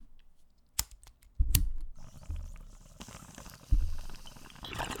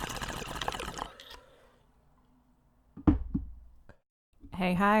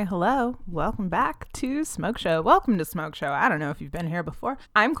Hey, hi, hello. Welcome back to Smoke Show. Welcome to Smoke Show. I don't know if you've been here before.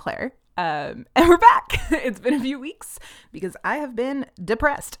 I'm Claire, and we're back. It's been a few weeks because I have been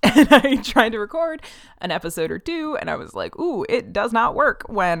depressed and I tried to record an episode or two and I was like, ooh, it does not work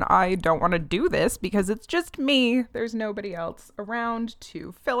when I don't want to do this because it's just me. There's nobody else around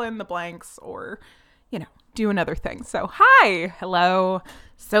to fill in the blanks or, do another thing. So hi, hello.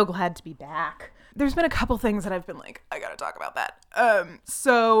 So glad to be back. There's been a couple things that I've been like, I gotta talk about that.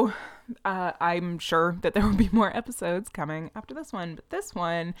 I'm sure that there will be more episodes coming after this one, but this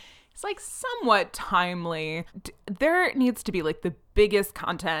one is like somewhat timely. There needs to be like the biggest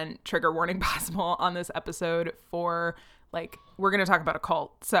content trigger warning possible on this episode for like, we're gonna talk about a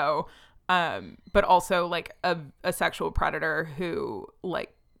cult. So, but also like a sexual predator who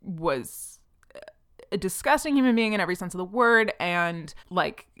like was a disgusting human being in every sense of the word and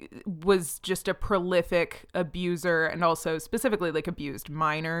like was just a prolific abuser and also specifically like abused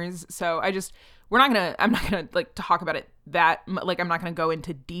minors. So I'm not gonna like talk about it that like I'm not gonna go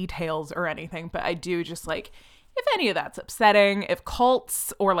into details or anything, but I do just like if any of that's upsetting, if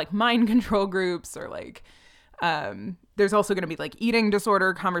cults or like mind control groups or like there's also going to be like eating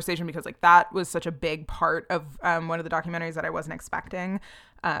disorder conversation because like that was such a big part of one of the documentaries that I wasn't expecting.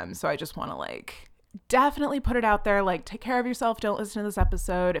 So I just want to like definitely put it out there, like take care of yourself, don't listen to this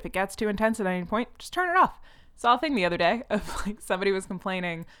episode. If it gets too intense at any point, just turn it off. Saw a thing the other day of like somebody was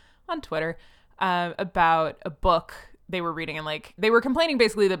complaining on Twitter about a book they were reading and like they were complaining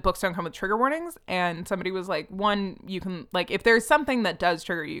basically that books don't come with trigger warnings, and somebody was like, one, you can like if there's something that does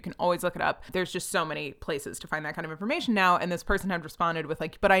trigger you can always look it up. There's just so many places to find that kind of information now. And this person had responded with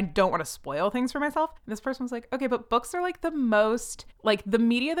like, but I don't want to spoil things for myself. And this person was like, okay, but books are like the most like the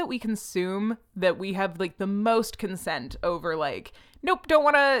media that we consume that we have like the most consent over. Like, nope, don't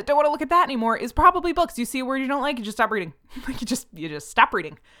want to look at that anymore is probably books. You see a word you don't like, you just stop reading. Like you just stop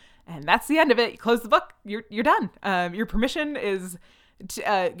reading. And that's the end of it. You close the book. You're done. Your permission is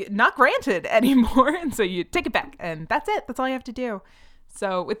not granted anymore. And so you take it back. And that's it. That's all you have to do.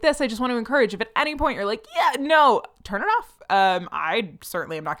 So with this, I just want to encourage if at any point you're like, yeah, no, turn it off. I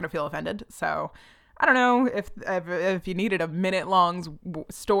certainly am not going to feel offended. So I don't know if you needed a minute-long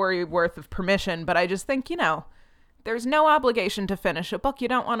story worth of permission. But I just think, there's no obligation to finish a book you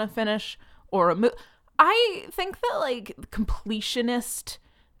don't want to finish or I think that like completionist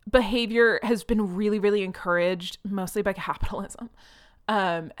behavior has been really, really encouraged mostly by capitalism.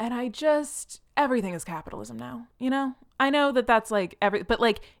 And everything is capitalism now, I know that that's like but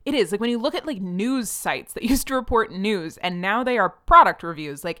like it is like when you look at like news sites that used to report news and now they are product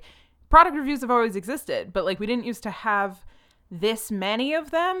reviews, like product reviews have always existed, but like we didn't used to have this many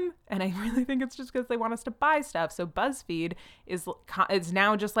of them. And I really think it's just because they want us to buy stuff. So BuzzFeed is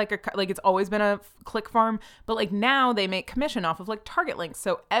now just like it's always been a click farm, but like now they make commission off of like Target links.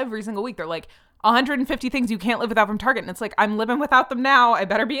 So every single week they're like 150 things you can't live without from Target. And it's like, I'm living without them now. I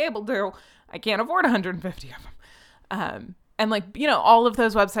better be able to. I can't afford 150 of them. And like, all of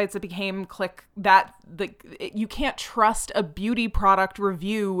those websites that became you can't trust a beauty product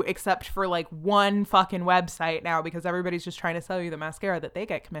review except for like one fucking website now because everybody's just trying to sell you the mascara that they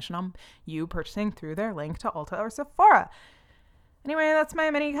get commission on you purchasing through their link to Ulta or Sephora. Anyway, that's my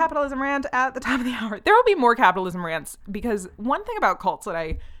mini capitalism rant at the top of the hour. There will be more capitalism rants because one thing about cults that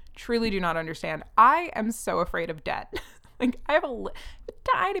I truly do not understand, I am so afraid of debt. Like I have a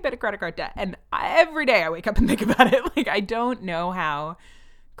tiny bit of credit card debt and every day I wake up and think about it. Like I don't know how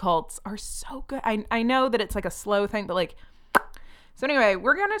cults are so good. I know that it's like a slow thing, but like, so anyway,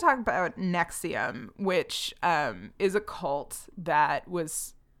 we're going to talk about NXIVM, which is a cult that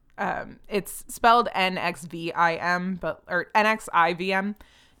was, it's spelled NXVIM, or NXIVM,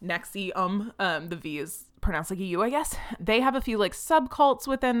 NXIVM. The V is pronounced like a U, I guess. They have a few like subcults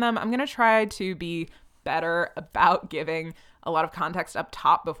within them. I'm going to try to be better about giving a lot of context up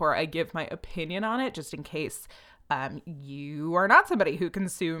top before I give my opinion on it, just in case you are not somebody who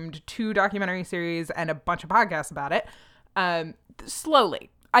consumed 2 documentary series and a bunch of podcasts about it. Slowly.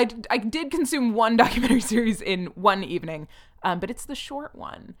 I did consume 1 documentary series in one evening, but it's the short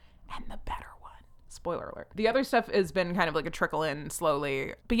one and the better one. Spoiler alert. The other stuff has been kind of like a trickle in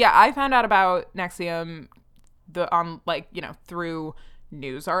slowly. But yeah, I found out about NXIVM through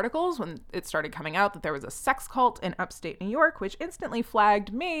news articles when it started coming out that there was a sex cult in upstate New York, which instantly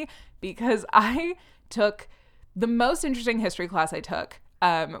flagged me because I took the most interesting history class I took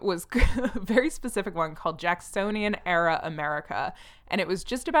was a very specific one called Jacksonian Era America. And it was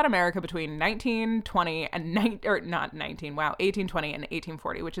just about America between 1820 and 1820 and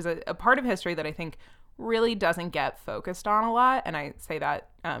 1840, which is a part of history that I think really doesn't get focused on a lot. And I say that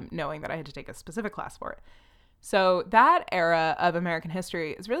knowing that I had to take a specific class for it. So that era of American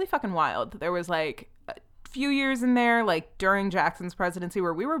history is really fucking wild. There was like a few years in there, like during Jackson's presidency,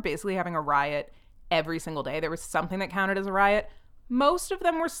 where we were basically having a riot every single day. There was something that counted as a riot. Most of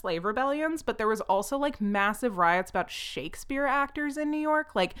them were slave rebellions, but there was also like massive riots about Shakespeare actors in New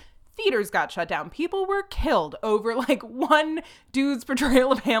York. Like theaters got shut down. People were killed over like one dude's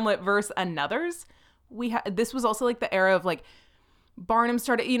portrayal of Hamlet versus another's. This was also like the era of like Barnum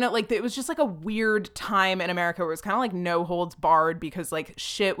started, you know, like it was just like a weird time in America where it was kind of like no holds barred because like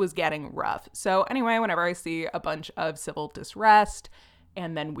shit was getting rough. So anyway, whenever I see a bunch of civil disrest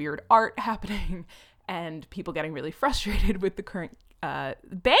and then weird art happening and people getting really frustrated with the current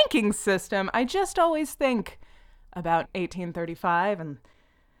banking system, I just always think about 1835 and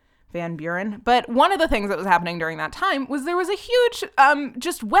Van Buren. But one of the things that was happening during that time was there was a huge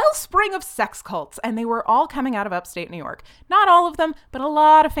just wellspring of sex cults, and they were all coming out of upstate New York. Not all of them, but a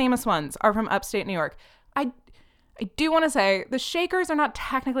lot of famous ones are from upstate New York. I do want to say the Shakers are not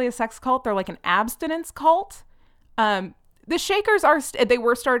technically a sex cult. They're like an abstinence cult. The Shakers they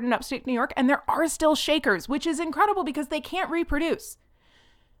were started in upstate New York, and there are still Shakers, which is incredible because they can't reproduce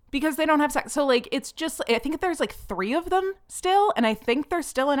because they don't have sex. So like, it's just, I think there's like 3 of them still, and I think they're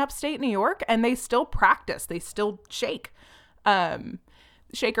still in upstate New York, and they still practice. They still shake.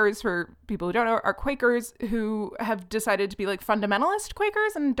 Shakers, for people who don't know, are Quakers who have decided to be like fundamentalist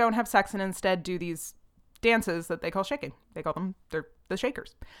Quakers and don't have sex and instead do these dances that they call shaking. They're the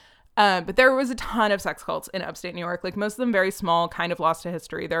Shakers. But there was a ton of sex cults in upstate New York, like most of them very small, kind of lost to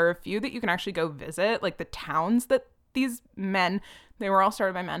history. There are a few that you can actually go visit, like the towns that these men, they were all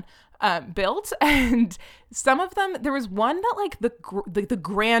started by men, built. And some of them, there was one that like the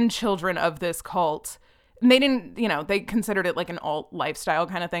grandchildren of this cult, and they didn't, you know, they considered it like an alt lifestyle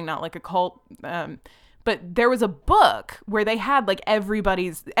kind of thing, not like a cult. But there was a book where they had like everybody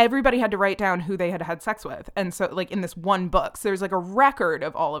had to write down who they had had sex with. And so like in this one book, so there's like a record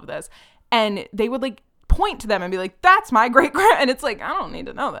of all of this, and they would like point to them and be like, that's my great grand. And it's like, I don't need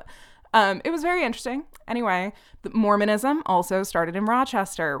to know that. It was very interesting. Anyway, Mormonism also started in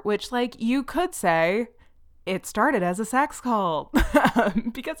Rochester, which like you could say it started as a sex cult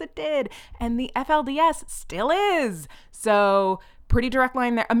because it did. And the FLDS still is. So pretty direct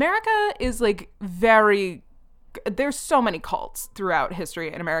line there. America is like there's so many cults throughout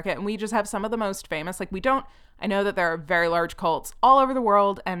history in America, and we just have some of the most famous. Like I know that there are very large cults all over the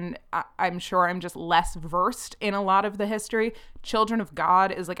world, and I'm sure I'm just less versed in a lot of the history. Children of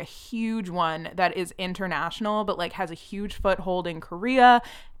God is like a huge one that is international, but like has a huge foothold in Korea.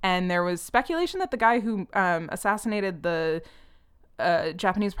 And there was speculation that the guy who assassinated the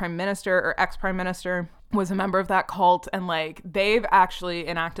Japanese prime minister or ex-prime minister was a member of that cult, and like they've actually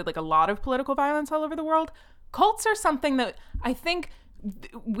enacted like a lot of political violence all over the world. Cults are something that I think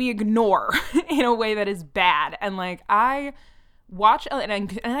we ignore in a way that is bad, and like I watch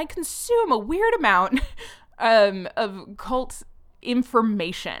and I consume a weird amount of cult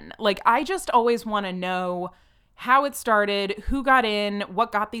information. Like I just always want to know how it started, who got in,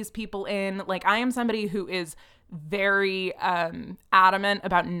 what got these people in. Like I am somebody who is very adamant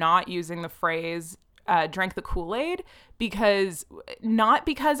about not using the phrase drank the Kool-Aid, not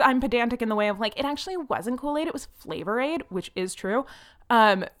because I'm pedantic in the way of like, it actually wasn't Kool-Aid, it was Flavor Aid, which is true.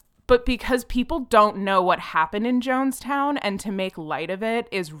 But because people don't know what happened in Jonestown, and to make light of it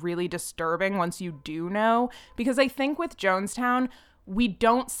is really disturbing once you do know. Because I think with Jonestown, we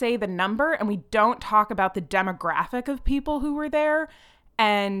don't say the number and we don't talk about the demographic of people who were there.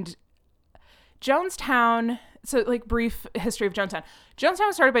 And Jonestown, so like brief history of Jonestown. Jonestown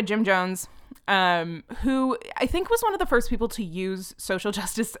was started by Jim Jones, who I think was one of the first people to use social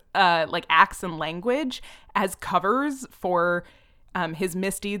justice like acts and language as covers for his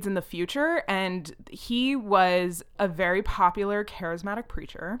misdeeds in the future. And he was a very popular, charismatic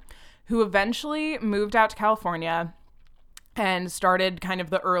preacher who eventually moved out to California and started kind of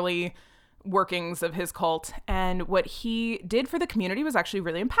the early workings of his cult. And what he did for the community was actually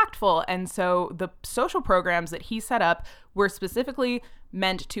really impactful. And so the social programs that he set up were specifically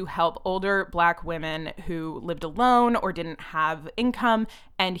meant to help older Black women who lived alone or didn't have income.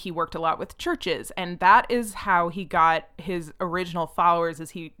 And he worked a lot with churches. And that is how he got his original followers,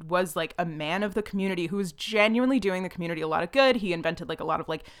 is he was like a man of the community who was genuinely doing the community a lot of good. He invented like a lot of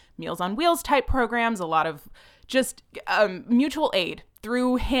like Meals on Wheels type programs, a lot of just mutual aid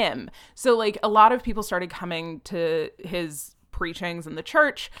through him. So like a lot of people started coming to his preachings in the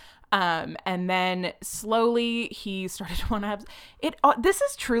church. And then slowly he started to want to have it. This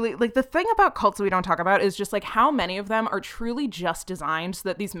is truly like the thing about cults that we don't talk about is just like how many of them are truly just designed so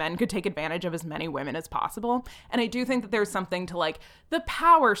that these men could take advantage of as many women as possible. And I do think that there's something to like the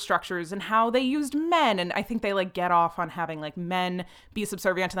power structures and how they used men. And I think they like get off on having like men be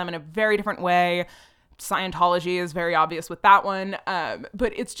subservient to them in a very different way. Scientology is very obvious with that one.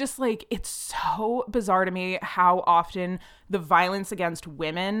 But it's just like, it's so bizarre to me how often the violence against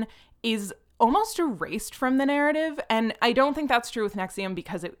women is almost erased from the narrative. And I don't think that's true with NXIVM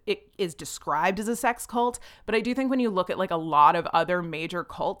because it is described as a sex cult. But I do think when you look at like a lot of other major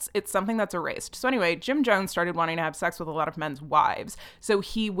cults, it's something that's erased. So anyway, Jim Jones started wanting to have sex with a lot of men's wives. So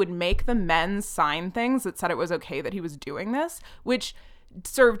he would make the men sign things that said it was okay that he was doing this, which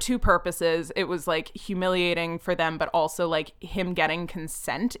served two purposes. It was like humiliating for them, but also like him getting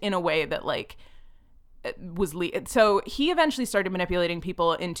consent in a way that like was so he eventually started manipulating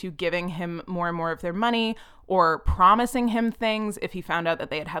people into giving him more and more of their money or promising him things if he found out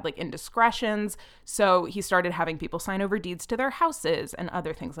that they had like indiscretions. So he started having people sign over deeds to their houses and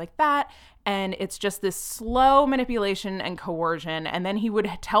other things like that. And it's just this slow manipulation and coercion. And then he would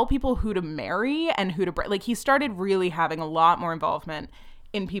tell people who to marry and who to like he started really having a lot more involvement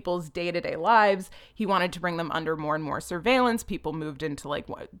in people's day-to-day lives. He wanted to bring them under more and more surveillance. People moved into like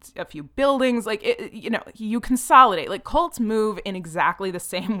a few buildings. Like, you consolidate. Like cults move in exactly the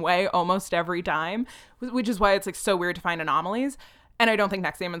same way almost every time, which is why it's like so weird to find anomalies. And I don't think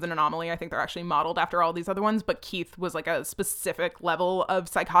NXIVM is an anomaly. I think they're actually modeled after all these other ones. But Keith was like a specific level of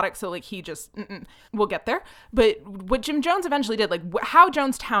psychotic. So like he just, we'll get there. But what Jim Jones eventually did, like how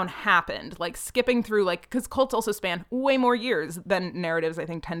Jonestown happened, like skipping through, like, because cults also span way more years than narratives I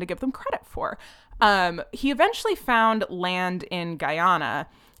think tend to give them credit for. He eventually found land in Guyana.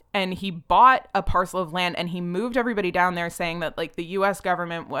 And he bought a parcel of land and he moved everybody down there saying that like the US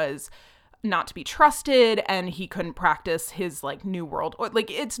government was not to be trusted and he couldn't practice his like new world,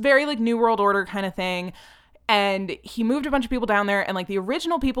 like it's very like new world order kind of thing. And he moved a bunch of people down there and like the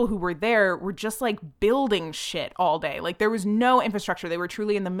original people who were there were just like building shit all day. Like there was no infrastructure. They were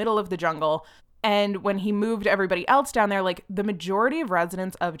truly in the middle of the jungle. And when he moved everybody else down there, like the majority of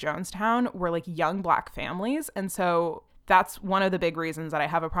residents of Jonestown were like young Black families. And so that's one of the big reasons that I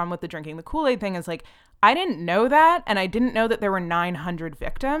have a problem with the drinking the Kool-Aid thing is like, I didn't know that. And I didn't know that there were 900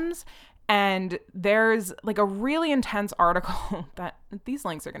 victims. And there's like a really intense article that these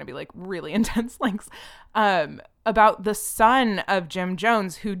links are going to be like really intense links about the son of Jim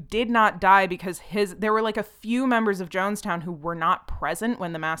Jones who did not die because there were like a few members of Jonestown who were not present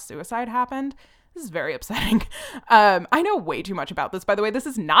when the mass suicide happened. This is very upsetting. I know way too much about this, by the way. This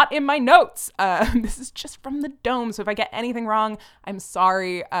is not in my notes. This is just from the dome. So if I get anything wrong, I'm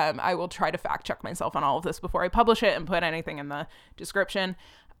sorry. I will try to fact check myself on all of this before I publish it and put anything in the description.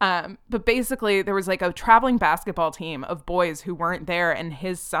 But basically there was like a traveling basketball team of boys who weren't there and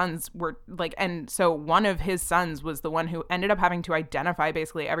his sons were like, and so one of his sons was the one who ended up having to identify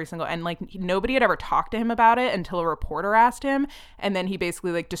basically every single, and like nobody had ever talked to him about it until a reporter asked him. And then he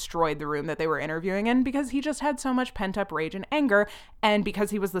basically like destroyed the room that they were interviewing in because he just had so much pent up rage and anger. And because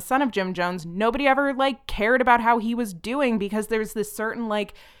he was the son of Jim Jones, nobody ever like cared about how he was doing because there's this certain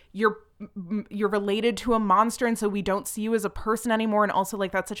like, you're related to a monster and so we don't see you as a person anymore. And also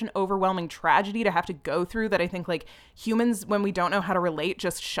like that's such an overwhelming tragedy to have to go through that I think like humans, when we don't know how to relate,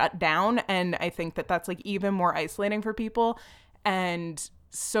 just shut down. And I think that that's like even more isolating for people. And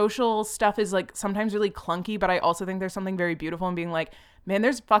social stuff is like sometimes really clunky, but I also think there's something very beautiful in being like, man,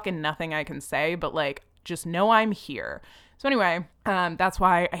 there's fucking nothing I can say, but like just know I'm here. So anyway, that's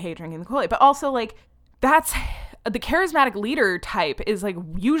why I hate drinking the Kool-Aid. But also like that's the charismatic leader type is like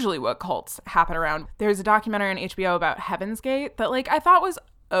usually what cults happen around. There's a documentary on HBO about Heaven's Gate that like I thought was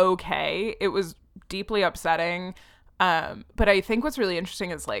okay. It was deeply upsetting. But I think what's really interesting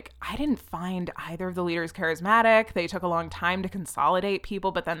is like I didn't find either of the leaders charismatic. They took a long time to consolidate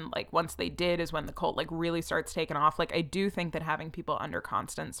people, but then like once they did is when the cult like really starts taking off. Like I do think that having people under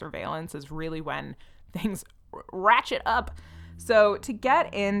constant surveillance is really when things ratchet up. So to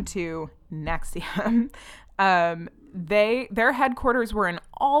get into NXIVM, their headquarters were in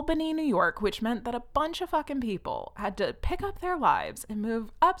Albany, New York, which meant that a bunch of fucking people had to pick up their lives and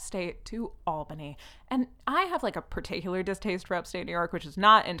move upstate to Albany. And I have like a particular distaste for upstate New York, which is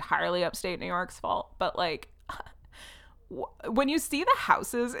not entirely upstate New York's fault, but like when you see the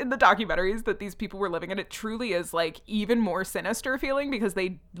houses in the documentaries that these people were living in, it truly is like even more sinister feeling because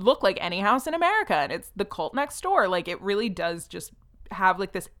they look like any house in America and it's the cult next door. Like it really does just have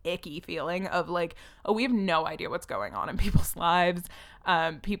like this icky feeling of like, oh, we have no idea what's going on in people's lives.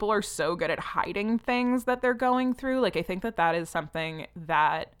 People are so good at hiding things that they're going through. Like, I think that is something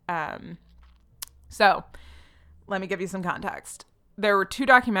that, so let me give you some context. There were 2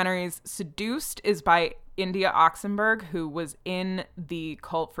 documentaries. Seduced is by India Oxenberg, who was in the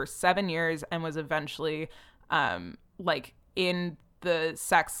cult for 7 years and was eventually like in the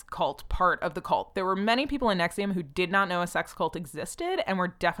sex cult part of the cult. There were many people in NXIVM who did not know a sex cult existed and were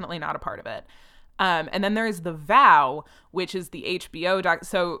definitely not a part of it. And then there is The Vow, which is the HBO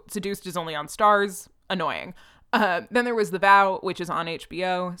so Seduced is only on Starz. Annoying. Then there was The Vow, which is on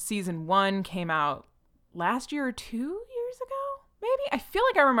HBO. Season 1 came out last year or 2 years ago, maybe? I feel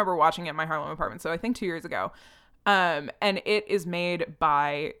like I remember watching it in my Harlem apartment, so I think 2 years ago. And it is made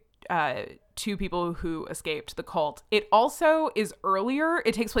by 2 people who escaped the cult. It also is earlier.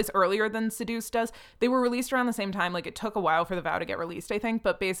 It takes place earlier than Seduced does. They were released around the same time. Like, it took a while for The Vow to get released, I think.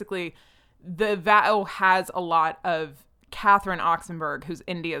 But basically, The Vow has a lot of Catherine Oxenberg, who's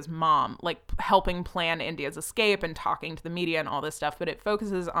India's mom, like helping plan India's escape and talking to the media and all this stuff. But it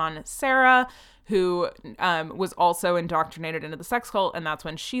focuses on Sarah, who was also indoctrinated into the sex cult, and that's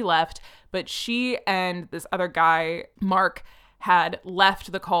when she left. But she and this other guy, Mark, had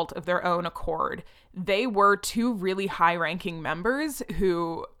left the cult of their own accord. They were 2 really high-ranking members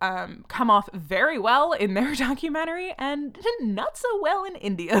who come off very well in their documentary and not so well in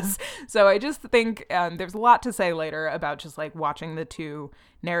India's. So I just think there's a lot to say later about just like watching the 2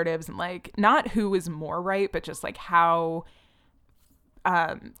 narratives and like not who is more right, but just like how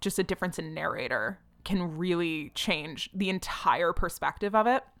just a difference in narrator can really change the entire perspective of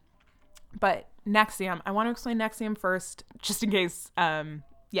it. But NXIVM, I want to explain NXIVM first, just in case.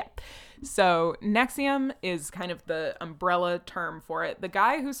 So NXIVM is kind of the umbrella term for it. The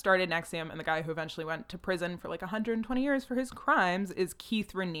guy who started NXIVM and the guy who eventually went to prison for like 120 years for his crimes is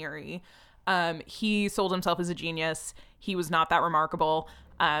Keith Raniere. He sold himself as a genius. He was not that remarkable.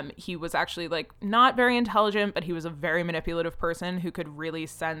 He was actually like not very intelligent, but he was a very manipulative person who could really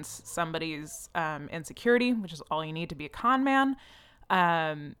sense somebody's insecurity, which is all you need to be a con man.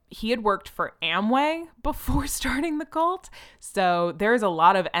 He had worked for Amway before starting the cult. So there's a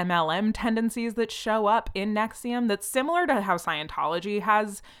lot of MLM tendencies that show up in NXIVM that's similar to how Scientology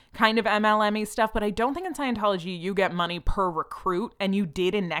has kind of MLM-y stuff. But I don't think in Scientology you get money per recruit, and you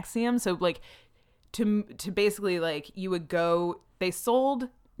did in NXIVM. So like to basically like you would go, they sold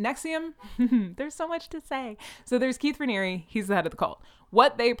NXIVM. There's so much to say. So there's Keith Raniere. He's the head of the cult.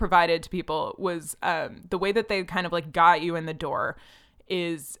 What they provided to people was the way that they kind of like got you in the door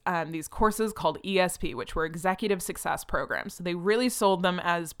is these courses called ESP, which were executive success programs. So they really sold them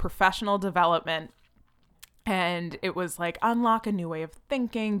as professional development. And it was like, unlock a new way of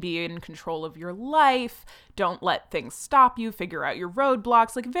thinking, be in control of your life, don't let things stop you, figure out your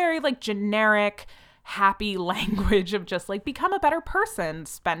roadblocks, like very like generic, happy language of just like, become a better person,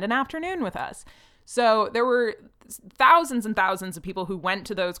 spend an afternoon with us. So there were thousands and thousands of people who went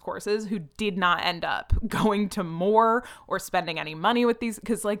to those courses who did not end up going to more or spending any money with these,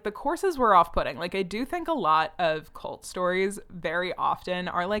 because like the courses were off-putting. Like I do think a lot of cult stories very often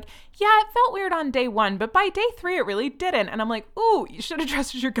are like, yeah, it felt weird on day 1, but by day 3 it really didn't. And I'm like, ooh, you should have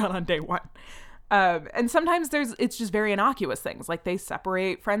trusted your gut on day 1. And sometimes it's just very innocuous things, like they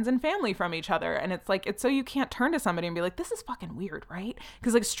separate friends and family from each other. And it's like, it's so you can't turn to somebody and be like, this is fucking weird, right?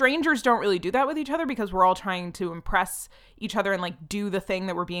 Because like strangers don't really do that with each other because we're all trying to impress each other and like do the thing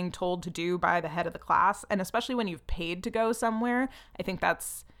that we're being told to do by the head of the class. And especially when you've paid to go somewhere, I think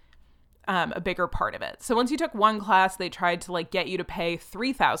that's a bigger part of it. So once you took one class, they tried to like get you to pay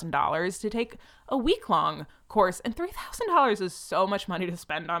 $3,000 to take a week-long course, and $3,000 is so much money to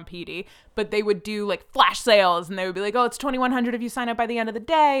spend on PD. But they would do like flash sales, and they would be like, oh, it's $2,100 if you sign up by the end of the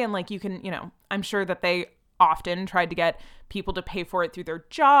day, and like you can, you know, I'm sure that they often tried to get people to pay for it through their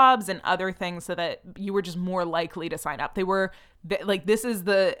jobs and other things so that you were just more likely to sign up. They were like, this is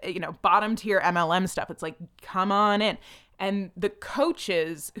the, you know, bottom tier MLM stuff. It's like, come on in. And the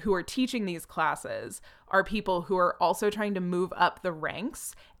coaches who are teaching these classes are people who are also trying to move up the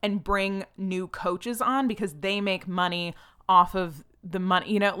ranks and bring new coaches on because they make money off of the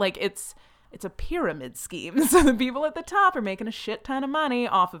money, you know, like it's a pyramid scheme. So the people at the top are making a shit ton of money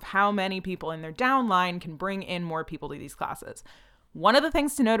off of how many people in their downline can bring in more people to these classes. One of the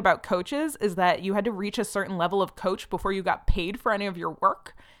things to note about coaches is that you had to reach a certain level of coach before you got paid for any of your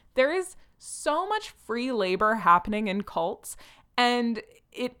work. There is so much free labor happening in cults, and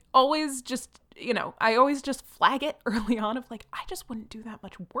it always just, you know, I always just flag it early on of like, I just wouldn't do that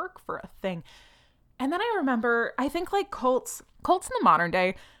much work for a thing. And then I remember, I think like cults in the modern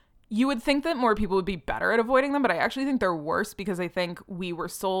day, You would think that more people would be better at avoiding them, but I actually think they're worse because I think we were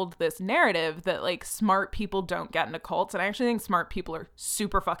sold this narrative that like smart people don't get into cults. And I actually think smart people are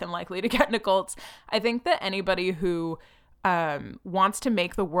super fucking likely to get into cults. I think that anybody who wants to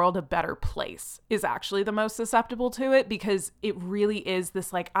make the world a better place is actually the most susceptible to it, because it really is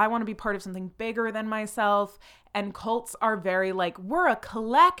this like, I want to be part of something bigger than myself. And cults are very like, we're a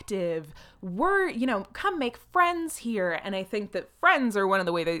collective, we're, you know, come make friends here. And I think that friends are one of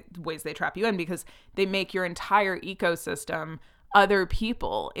the ways they trap you in, because they make your entire ecosystem other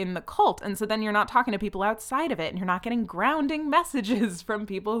people in the cult. And so then you're not talking to people outside of it, and you're not getting grounding messages from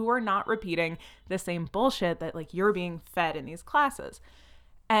people who are not repeating the same bullshit that like you're being fed in these classes.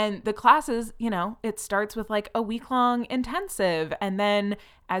 And the classes, you know, it starts with like a week-long intensive. And then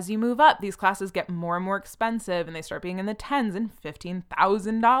as you move up, these classes get more and more expensive, and they start being in the $10,000 and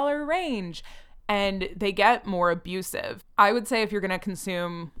 $15,000 range. And they get more abusive. I would say if you're going to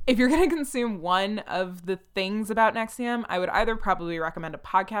consume one of the things about NXIVM, I would either probably recommend a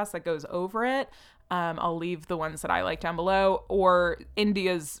podcast that goes over it. I'll leave the ones that I like down below, or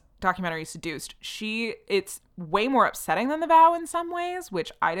India's documentary Seduced. It's way more upsetting than The Vow in some ways,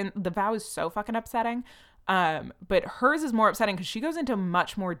 which The Vow is so fucking upsetting. But hers is more upsetting because she goes into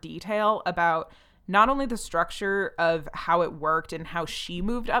much more detail about not only the structure of how it worked and how she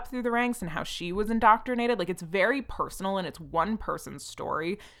moved up through the ranks and how she was indoctrinated. Like, it's very personal and it's one person's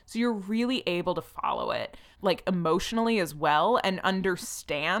story. So you're really able to follow it, like, emotionally as well, and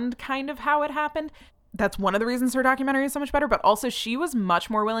understand kind of how it happened. That's one of the reasons her documentary is so much better. But also she was much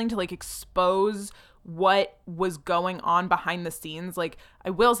more willing to like expose what was going on behind the scenes. Like,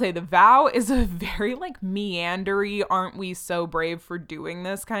 I will say The Vow is a very like meandery, aren't we so brave for doing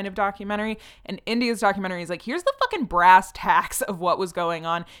this kind of documentary. And India's documentary is like, here's the fucking brass tacks of what was going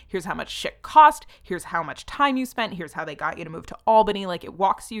on. Here's how much shit cost. Here's how much time you spent. Here's how they got you to move to Albany. Like, it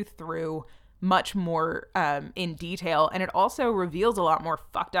walks you through much more in detail, and it also reveals a lot more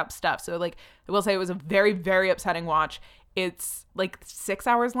fucked up stuff. So like, I will say it was a very, very upsetting watch. It's like 6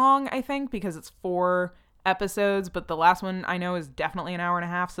 hours long, I think, because it's 4 episodes, but the last one I know is definitely an hour and a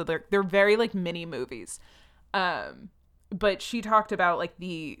half. So they're very like mini movies. But she talked about like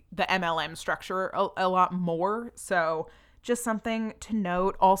the MLM structure a lot more. So just something to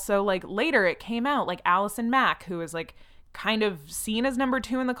note. Also, like later it came out like Allison Mack, who is like kind of seen as number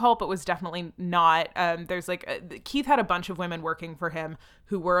 2 in the cult, but was definitely not. There's like Keith had a bunch of women working for him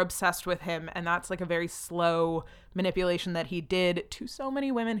who were obsessed with him, and that's like a very slow manipulation that he did to so many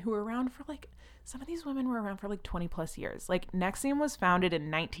women who were around for like, some of these women were around for like 20 plus years. Like, NXIVM was founded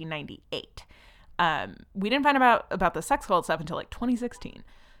in 1998. We didn't find about the sex cult stuff until like 2016.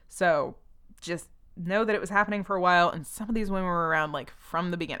 So just know that it was happening for a while, and some of these women were around like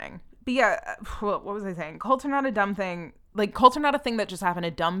from the beginning. But yeah, what was I saying? Cults are not a dumb thing. Like, cults are not a thing that just happen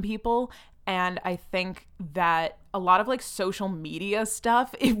to dumb people. And I think that a lot of like social media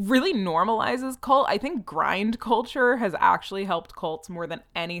stuff, it really normalizes cult. I think grind culture has actually helped cults more than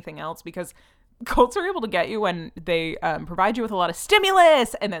anything else, because cults are able to get you when they provide you with a lot of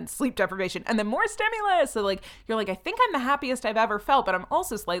stimulus and then sleep deprivation and then more stimulus. So like, you're like, I think I'm the happiest I've ever felt, but I'm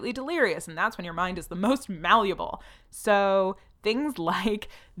also slightly delirious. And that's when your mind is the most malleable. So things like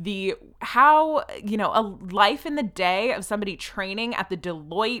how a life in the day of somebody training at the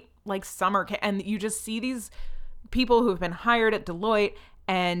Deloitte like summer camp, and you just see these people who have been hired at Deloitte,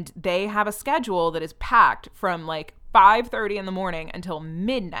 and they have a schedule that is packed from like 5:30 in the morning until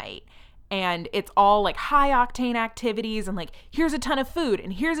midnight. And it's all like high octane activities, and like, here's a ton of food,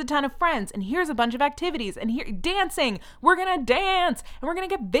 and here's a ton of friends, and here's a bunch of activities, and here dancing, we're gonna dance, and we're gonna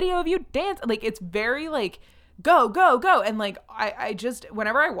get video of you dance. Like, it's very like, go, go, go. And like, I just,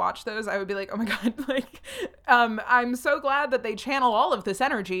 whenever I watch those, I would be like, oh my God, like, I'm so glad that they channel all of this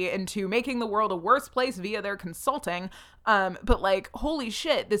energy into making the world a worse place via their consulting. But like, holy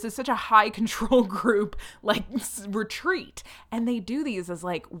shit, this is such a high control group, like retreat. And they do these as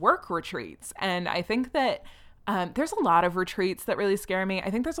like work retreats. And I think that there's a lot of retreats that really scare me.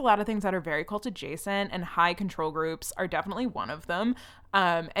 I think there's a lot of things that are very cult adjacent, and high control groups are definitely one of them.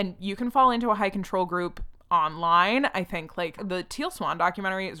 And you can fall into a high control group online. I think like the Teal Swan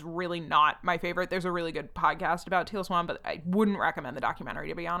documentary is really not my favorite. There's a really good podcast about Teal Swan, but I wouldn't recommend the documentary,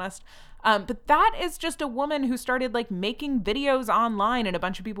 to be honest. But that is just a woman who started like making videos online, and a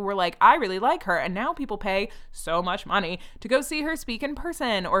bunch of people were like, I really like her. And now people pay so much money to go see her speak in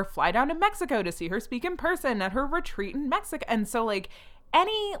person, or fly down to Mexico to see her speak in person at her retreat in Mexico. And so like,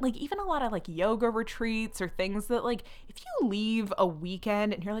 any, like, even a lot of like yoga retreats or things that, like, if you leave a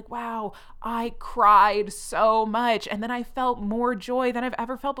weekend and you're like, wow, I cried so much and then I felt more joy than I've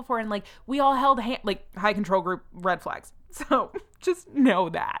ever felt before, and like we all held hand, like, high control group, red flags. So just know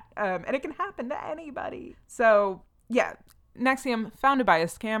that, and it can happen to anybody. So yeah, NXIVM, founded by a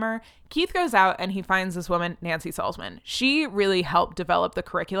scammer. Keith goes out and he finds this woman, Nancy Salzman. She really helped develop the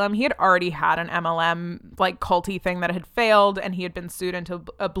curriculum. He had already had an MLM, like, culty thing that had failed, and he had been sued into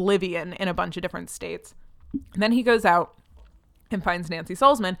oblivion in a bunch of different states. And then he goes out and finds Nancy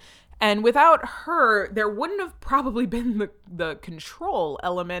Salzman. And without her, there wouldn't have probably been the control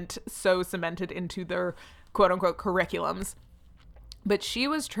element so cemented into their quote-unquote curriculums. But she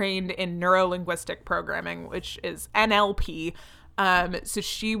was trained in neuro-linguistic programming, which is NLP. So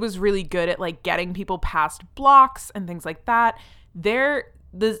she was really good at, like, getting people past blocks and things like that.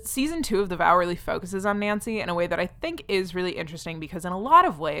 The season 2 of The Vow really focuses on Nancy in a way that I think is really interesting, because in a lot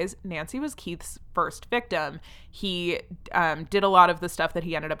of ways, Nancy was Keith's first victim. He did a lot of the stuff that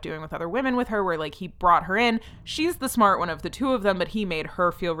he ended up doing with other women with her, where, like, he brought her in. She's the smart one of the two of them, but he made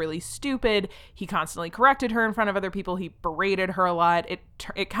her feel really stupid. He constantly corrected her in front of other people. He berated her a lot.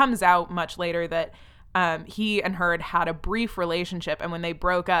 It comes out much later that he and her had a brief relationship, and when they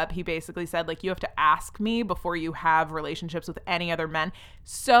broke up, he basically said, like, you have to ask me before you have relationships with any other men.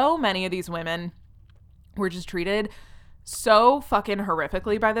 So many of these women were just treated so fucking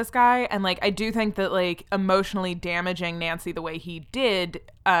horrifically by this guy, and, like, I do think that, like, emotionally damaging Nancy the way he did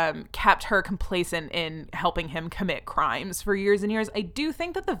kept her complacent in helping him commit crimes for years and years. I do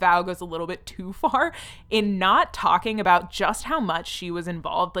think that The Vow goes a little bit too far in not talking about just how much she was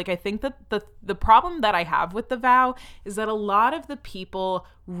involved. Like, I think that the problem that I have with The Vow is that a lot of the people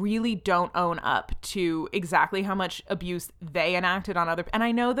really don't own up to exactly how much abuse they enacted on other, and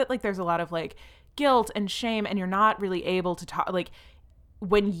I know that, like, there's a lot of, like, guilt and shame, and you're not really able to talk, like,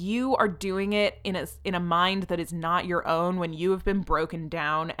 when you are doing it in a mind that is not your own, when you have been broken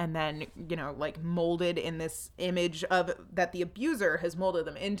down and then, you know, like, molded in this image of that the abuser has molded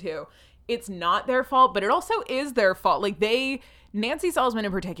them into, it's not their fault, but it also is their fault. Like, Nancy Salzman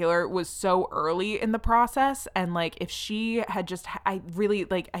in particular was so early in the process, and, like, if she had just, I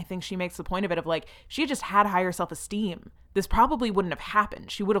think she makes the point of it of, like, she just had higher self-esteem, this probably wouldn't have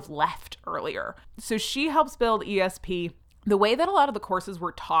happened. She would have left earlier. So she helps build ESP. The way that a lot of the courses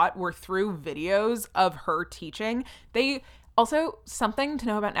were taught were through videos of her teaching. They also, something to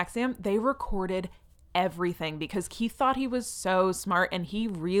know about NXIVM, they recorded everything because Keith thought he was so smart, and he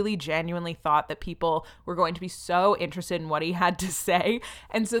really genuinely thought that people were going to be so interested in what he had to say.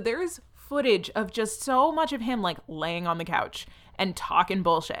 And so there's footage of just so much of him, like, laying on the couch and talking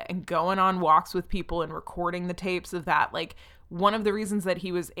bullshit and going on walks with people and recording the tapes of that. Like, one of the reasons that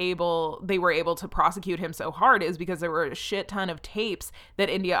they were able to prosecute him so hard is because there were a shit ton of tapes that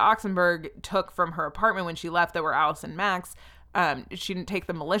India Oxenberg took from her apartment when she left that were Allison Mack's. She didn't take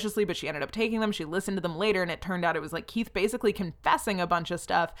them maliciously, but she ended up taking them. She listened to them later, and it turned out it was, like, Keith basically confessing a bunch of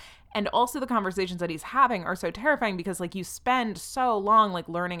stuff. And also the conversations that he's having are so terrifying because, like, you spend so long, like,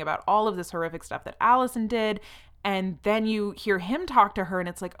 learning about all of this horrific stuff that Allison did, and then you hear him talk to her, and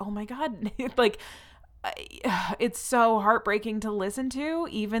it's like, oh my God, like, it's so heartbreaking to listen to,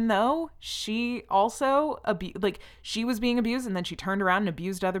 even though she also, she was being abused, and then she turned around and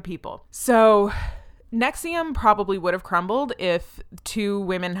abused other people. So NXIVM probably would have crumbled if two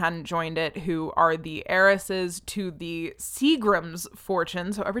women hadn't joined it who are the heiresses to the Seagram's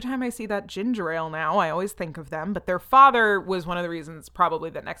fortune. So every time I see that ginger ale now, I always think of them. But their father was one of the reasons probably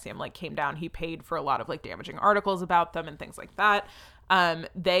that NXIVM, like, came down. He paid for a lot of, like, damaging articles about them and things like that.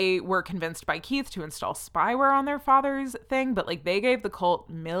 They were convinced by Keith to install spyware on their father's thing, but, like, they gave the cult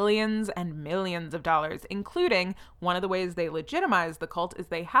millions and millions of dollars, including one of the ways they legitimized the cult is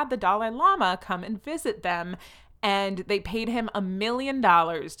they had the Dalai Lama come and visit them, and they paid him $1 million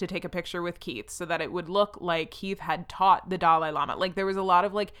to take a picture with Keith so that it would look like Keith had taught the Dalai Lama. Like, there was a lot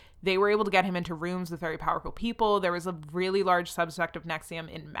of, like, they were able to get him into rooms with very powerful people. There was a really large subsect of NXIVM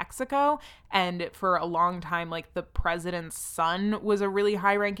in Mexico, and for a long time, like, the president's son was a really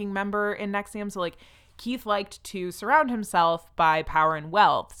high-ranking member in NXIVM. So, like, Keith liked to surround himself by power and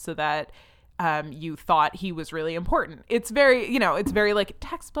wealth so that you thought he was really important. It's very, it's very, like,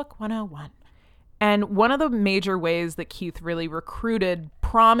 textbook 101. And one of the major ways that Keith really recruited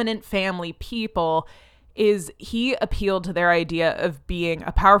prominent family people is he appealed to their idea of being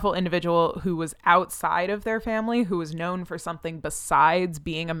a powerful individual who was outside of their family, who was known for something besides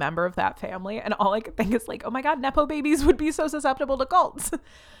being a member of that family. And all I could think is, like, oh my God, Nepo babies would be so susceptible to cults.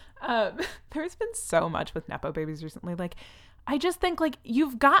 There's been so much with Nepo babies recently. Like, I just think, like,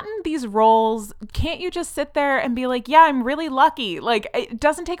 you've gotten these roles. Can't you just sit there and be like, yeah, I'm really lucky? Like, it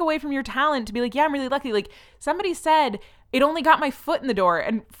doesn't take away from your talent to be like, yeah, I'm really lucky. Like, somebody said it only got my foot in the door.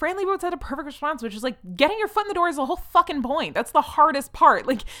 And Fran Lebowitz had a perfect response, which is like, getting your foot in the door is the whole fucking point. That's the hardest part.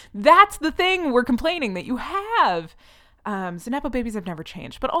 Like, that's the thing we're complaining that you have. So Nepo babies have never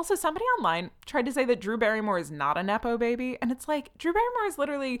changed. But also somebody online tried to say that Drew Barrymore is not a Nepo baby. And it's like, Drew Barrymore is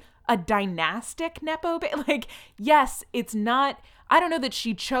literally a dynastic Nepo baby. Like, yes, it's not, I don't know that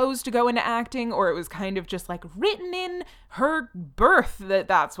she chose to go into acting or it was kind of just like written in her birth that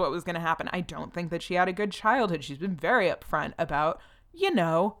that's what was going to happen. I don't think that she had a good childhood. She's been very upfront about, you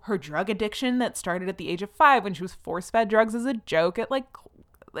know, her drug addiction that started at the age of 5 when she was force-fed drugs as a joke at like,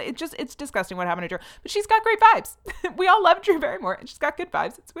 it's disgusting what happened to her. But she's got great vibes. We all love Drew Barrymore and she's got good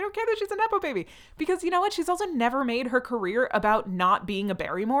vibes. We don't care that she's a Nepo baby. Because you know what? She's also never made her career about not being a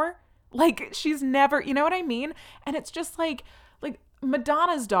Barrymore. Like, she's never, you know what I mean? And it's just like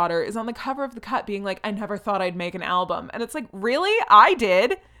Madonna's daughter is on the cover of The Cut being like, I never thought I'd make an album. And it's like, really? I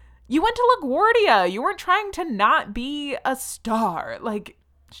did. You went to LaGuardia. You weren't trying to not be a star. Like,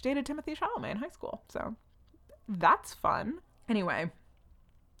 she dated Timothée Chalamet in high school. So that's fun. Anyway.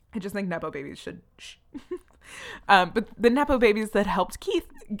 I just think Nepo babies should. But the Nepo babies that helped Keith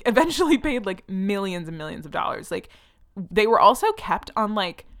eventually paid like millions and millions of dollars. Like, they were also kept on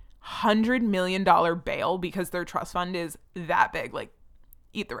like $100 million bail because their trust fund is that big. Like,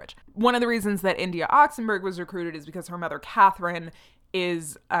 eat the rich. One of the reasons that India Oxenberg was recruited is because her mother Catherine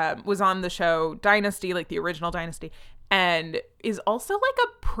was on the show Dynasty, like the original Dynasty, and is also like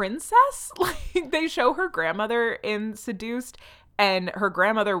a princess. Like, they show her grandmother in Seduced. And her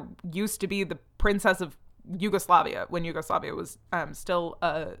grandmother used to be the princess of Yugoslavia when Yugoslavia was still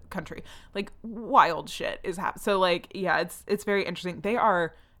a country. Like, wild shit is happening. So, like, yeah, it's very interesting. They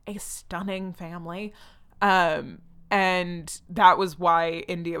are a stunning family. And that was why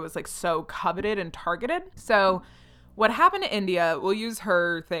India was, like, so coveted and targeted. So what happened to India, we'll use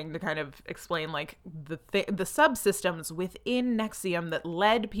her thing to kind of explain, like, the subsystems within NXIVM that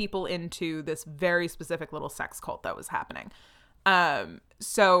led people into this very specific little sex cult that was happening.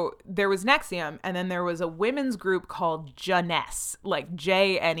 So there was NXIVM, and then there was a women's group called Jeunesse, like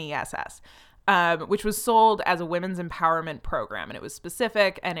JNESS, which was sold as a women's empowerment program. And it was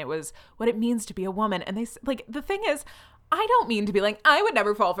specific, and it was what it means to be a woman. And they, like, the thing is, I don't mean to be like, I would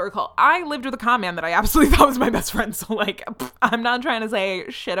never fall for a cult. I lived with a con man that I absolutely thought was my best friend. So, like, I'm not trying to say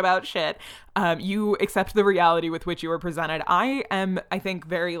shit about shit. You accept the reality with which you were presented. I am, I think,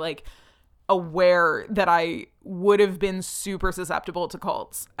 very, like, aware that I would have been super susceptible to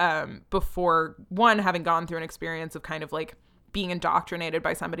cults before, one, having gone through an experience of kind of like being indoctrinated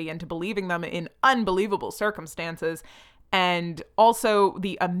by somebody into believing them in unbelievable circumstances, and also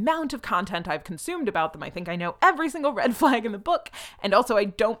the amount of content I've consumed about them. I think I know every single red flag in the book, and also I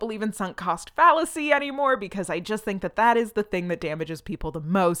don't believe in sunk cost fallacy anymore because I just think that that is the thing that damages people the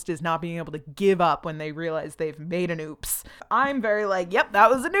most, is not being able to give up when they realize they've made an oops. I'm very like, yep, that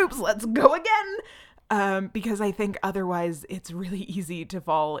was an oops, let's go again. Because I think otherwise it's really easy to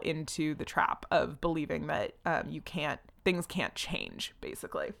fall into the trap of believing that things can't change,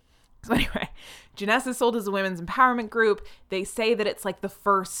 basically. So anyway, Jeunesse is sold as a women's empowerment group. They say that it's like the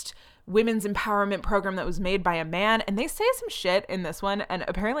first women's empowerment program that was made by a man. And they say some shit in this one. And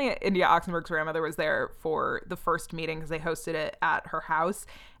apparently India Oxenberg's grandmother was there for the first meeting because they hosted it at her house.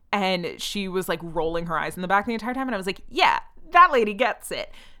 And she was like rolling her eyes in the back the entire time. And I was like, yeah, that lady gets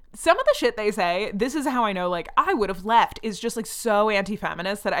it. Some of the shit they say, this is how I know, like, I would have left, is just, like, so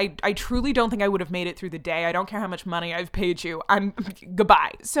anti-feminist that I truly don't think I would have made it through the day. I don't care how much money I've paid you.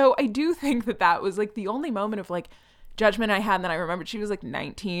 Goodbye. So I do think that was, like, the only moment of, like, judgment I had. And then I remembered she was, like,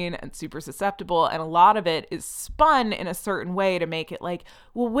 19 and super susceptible. And a lot of it is spun in a certain way to make it like,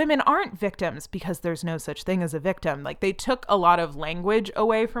 well, women aren't victims because there's no such thing as a victim. Like, they took a lot of language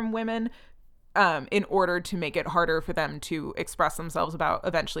away from women in order to make it harder for them to express themselves about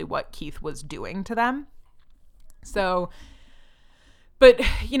eventually what Keith was doing to them. So, but,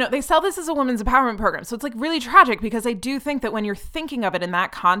 you know, they sell this as a women's empowerment program. So it's like really tragic because I do think that when you're thinking of it in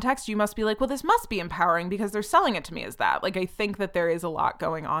that context, you must be like, well, this must be empowering because they're selling it to me as that. Like, I think that there is a lot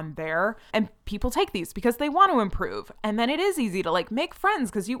going on there, and people take these because they want to improve. And then it is easy to like make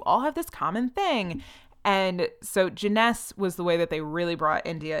friends because you all have this common thing. And so Jeunesse was the way that they really brought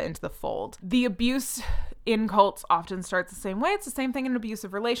India into the fold. The abuse in cults often starts the same way. It's the same thing in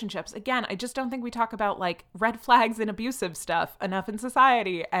abusive relationships. Again, I just don't think we talk about like red flags in abusive stuff enough in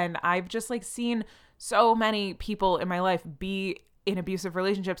society. And I've just like seen so many people in my life be in abusive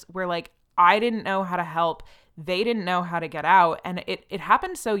relationships where like I didn't know how to help. They didn't know how to get out. And it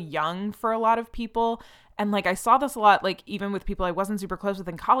happened so young for a lot of people. And like, I saw this a lot, like even with people I wasn't super close with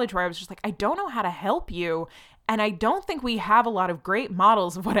in college, where I was just like, I don't know how to help you. And I don't think we have a lot of great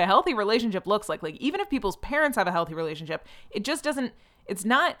models of what a healthy relationship looks like. Like, even if people's parents have a healthy relationship, it just doesn't, it's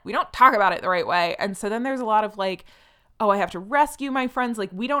not, we don't talk about it the right way. And so then there's a lot of like, oh, I have to rescue my friends.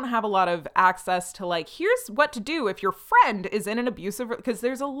 Like, we don't have a lot of access to like, here's what to do if your friend is in an abusive, because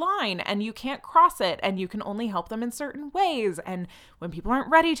there's a line and you can't cross it and you can only help them in certain ways. And when people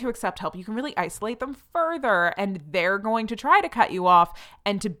aren't ready to accept help, you can really isolate them further and they're going to try to cut you off.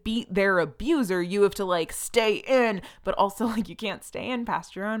 And to beat their abuser, you have to like stay in, but also like you can't stay in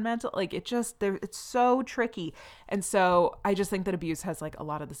past your own mental, like it just, it's so tricky. And so I just think that abuse has like a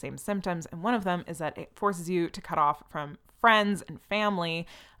lot of the same symptoms. And one of them is that it forces you to cut off from friends and family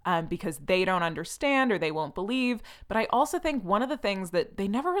because they don't understand or they won't believe. But I also think one of the things that they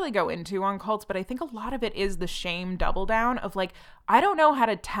never really go into on cults, but I think a lot of it is the shame double down of like, I don't know how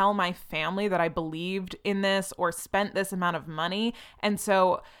to tell my family that I believed in this or spent this amount of money. And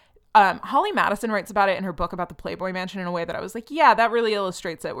so Holly Madison writes about it in her book about the Playboy Mansion in a way that I was like, yeah, that really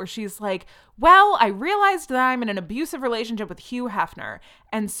illustrates it, where she's like, well, I realized that I'm in an abusive relationship with Hugh Hefner.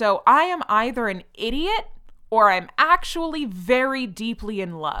 And so I am either an idiot or I'm actually very deeply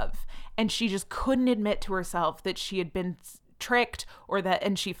in love. And she just couldn't admit to herself that she had been tricked or that,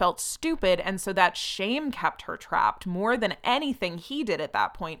 and she felt stupid. And so that shame kept her trapped more than anything he did at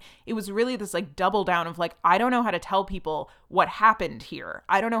that point. It was really this like double down of like, I don't know how to tell people what happened here.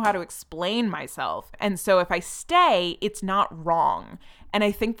 I don't know how to explain myself. And so if I stay, it's not wrong. And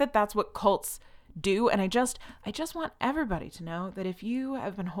I think that that's what cults do. And I just want everybody to know that if you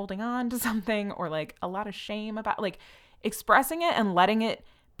have been holding on to something or like a lot of shame about like expressing it and letting it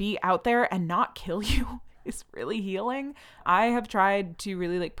be out there and not kill you is really healing. I have tried to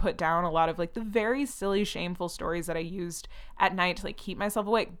really like put down a lot of like the very silly, shameful stories that I used at night to like keep myself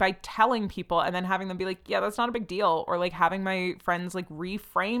awake by telling people and then having them be like, yeah, that's not a big deal. Or like having my friends like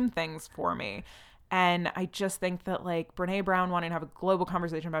reframe things for me. And I just think that like Brene Brown wanting to have a global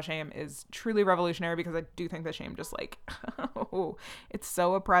conversation about shame is truly revolutionary, because I do think that shame just like, oh, it's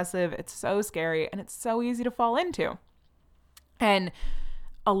so oppressive. It's so scary and it's so easy to fall into. And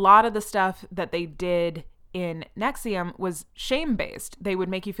a lot of the stuff that they did in NXIVM was shame-based. They would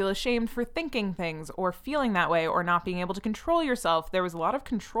make you feel ashamed for thinking things or feeling that way or not being able to control yourself. There was a lot of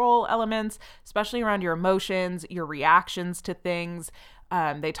control elements, especially around your emotions, your reactions to things.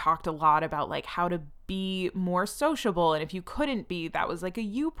 They talked a lot about like how to be more sociable. And if you couldn't be, that was like a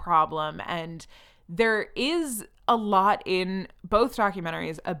you problem. And there is a lot in both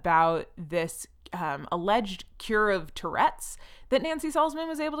documentaries about this alleged cure of Tourette's that Nancy Salzman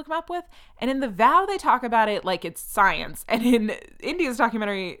was able to come up with. And in The Vow, they talk about it like it's science. And in India's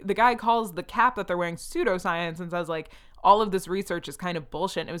documentary, the guy calls the cap that they're wearing pseudoscience and says like, all of this research is kind of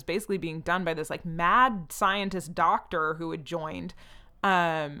bullshit. And it was basically being done by this like mad scientist doctor who had joined.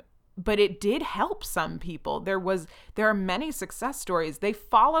 But it did help some people. There are many success stories. They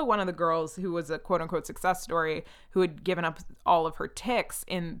follow one of the girls who was a quote unquote success story who had given up all of her tics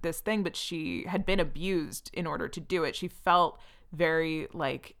in this thing, but she had been abused in order to do it. She felt very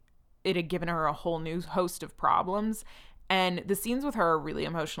like it had given her a whole new host of problems. And the scenes with her are really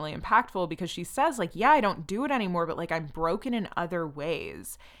emotionally impactful because she says like, yeah, I don't do it anymore, but like I'm broken in other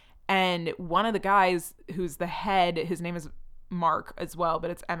ways. And one of the guys who's the head, his name is Mark as well, but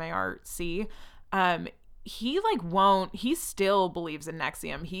it's M-A-R-C. He still believes in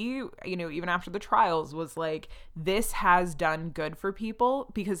NXIVM. He, even after the trials was like, this has done good for people,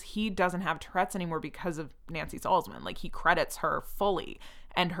 because he doesn't have Tourette's anymore because of Nancy Salzman. Like, he credits her fully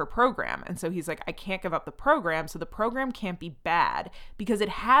and her program. And so he's like, I can't give up the program. So the program can't be bad because it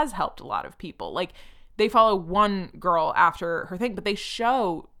has helped a lot of people. Like, they follow one girl after her thing, but they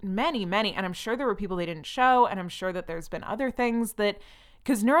show many, and I'm sure there were people they didn't show. And I'm sure that there's been other things that,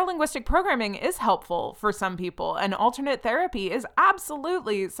 because neurolinguistic programming is helpful for some people, and alternate therapy is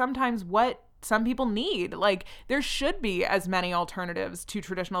absolutely sometimes what some people need. Like, there should be as many alternatives to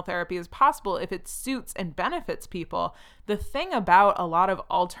traditional therapy as possible if it suits and benefits people. The thing about a lot of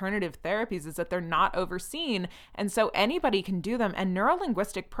alternative therapies is that they're not overseen, and so anybody can do them. And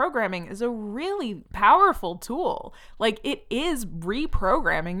neurolinguistic programming is a really powerful tool. Like, it is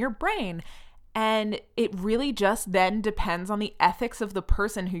reprogramming your brain. And it really just then depends on the ethics of the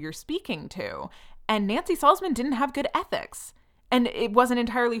person who you're speaking to. And Nancy Salzman didn't have good ethics. And it wasn't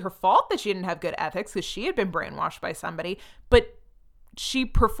entirely her fault that she didn't have good ethics, because she had been brainwashed by somebody. But she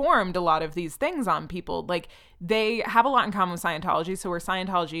performed a lot of these things on people. Like, they have a lot in common with Scientology. So where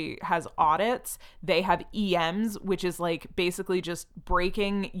Scientology has audits, they have EMs, which is like basically just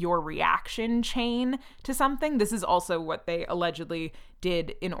breaking your reaction chain to something. This is also what they allegedly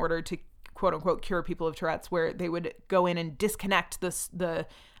did in order to quote unquote cure people of Tourette's, where they would go in and disconnect the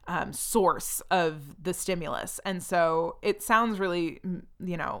source of the stimulus. And so it sounds really,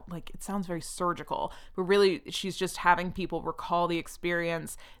 like it sounds very surgical, but really she's just having people recall the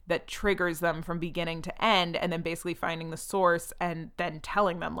experience that triggers them from beginning to end, and then basically finding the source and then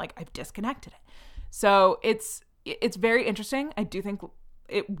telling them, like, I've disconnected it. So it's very interesting. I do think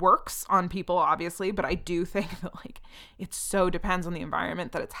it works on people, obviously, but I do think that, like, it so depends on the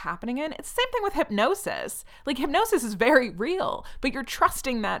environment that it's happening in. It's the same thing with hypnosis. Like, hypnosis is very real, but you're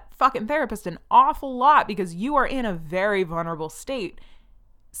trusting that fucking therapist an awful lot because you are in a very vulnerable state.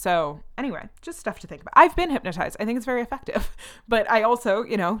 So anyway, just stuff to think about. I've been hypnotized. I think it's very effective, but I also,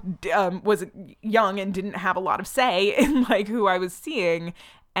 was young and didn't have a lot of say in like who I was seeing.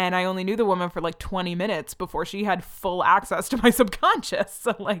 And I only knew the woman for like 20 minutes before she had full access to my subconscious.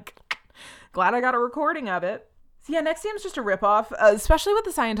 So, like, glad I got a recording of it. So yeah, NXIVM is just a ripoff, especially with the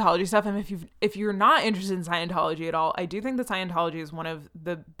Scientology stuff. And if you're not interested in Scientology at all, I do think that Scientology is one of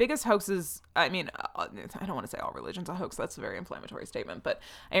the biggest hoaxes. I mean, I don't want to say all religion's a hoax. That's a very inflammatory statement. But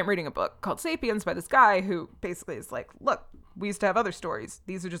I am reading a book called Sapiens by this guy who basically is like, look, we used to have other stories.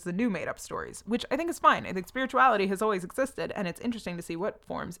 These are just the new made-up stories, which I think is fine. I think spirituality has always existed, and it's interesting to see what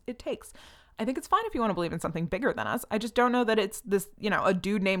forms it takes. I think it's fine if you want to believe in something bigger than us. I just don't know that it's this, a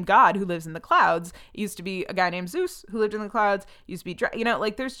dude named God who lives in the clouds. It used to be a guy named Zeus who lived in the clouds. It used to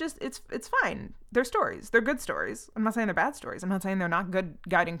be, there's just, it's fine. They're stories. They're good stories. I'm not saying they're bad stories. I'm not saying they're not good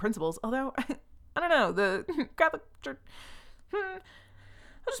guiding principles. Although, I don't know, the Catholic Church,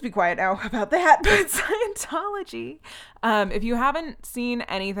 I'll just be quiet now about that. But Scientology, if you haven't seen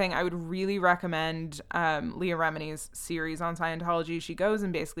anything, I would really recommend Leah Remini's series on Scientology. She goes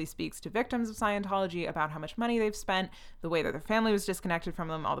and basically speaks to victims of Scientology about how much money they've spent, the way that their family was disconnected from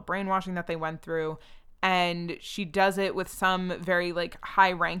them, all the brainwashing that they went through. And she does it with some very like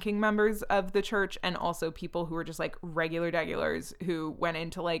high-ranking members of the church, and also people who are just like regulars who went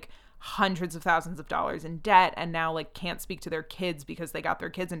into like hundreds of thousands of dollars in debt and now like can't speak to their kids because they got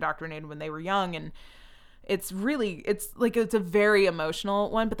their kids indoctrinated when they were young. And it's a very emotional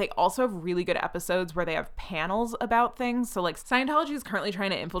one, but they also have really good episodes where they have panels about things. So like Scientology is currently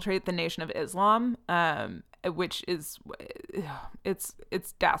trying to infiltrate the Nation of Islam, which is, it's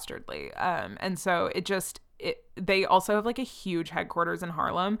dastardly. And so they also have like a huge headquarters in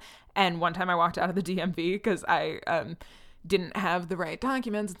Harlem. And one time I walked out of the DMV because I didn't have the right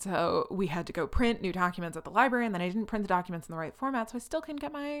documents, and so we had to go print new documents at the library, and then I didn't print the documents in the right format, so I still couldn't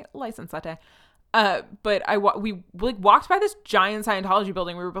get my license that day. But we walked by this giant Scientology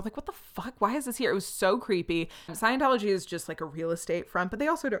building. We were both like, what the fuck? Why is this here? It was so creepy. Scientology is just like a real estate front, but they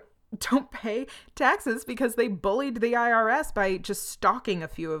also don't pay taxes because they bullied the IRS by just stalking a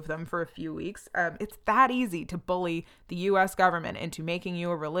few of them for a few weeks. It's that easy to bully the US government into making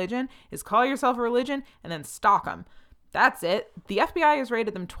you a religion, is call yourself a religion and then stalk them. That's it. The FBI has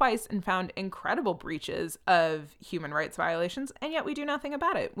raided them twice and found incredible breaches of human rights violations, and yet we do nothing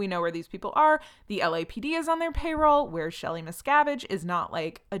about it. We know where these people are. The LAPD is on their payroll. Where Shelley Miscavige is not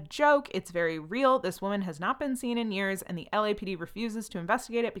like a joke. It's very real. This woman has not been seen in years, and the LAPD refuses to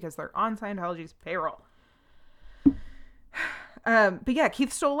investigate it because they're on Scientology's payroll. But yeah,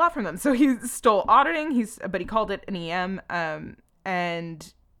 Keith stole a lot from them. So he stole auditing, but he called it an EM,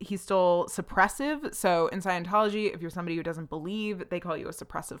 and he stole suppressive. So in Scientology, if you're somebody who doesn't believe, they call you a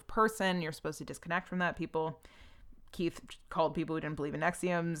suppressive person. You're supposed to disconnect from that people. Keith called people who didn't believe in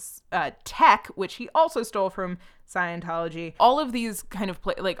NXIVM's tech, which he also stole from Scientology. All of these kind of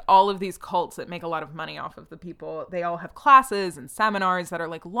all of these cults that make a lot of money off of the people, they all have classes and seminars that are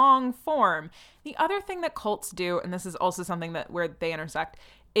like long form. The other thing that cults do, and this is also something that where they intersect,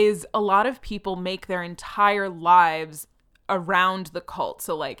 is a lot of people make their entire lives around the cult.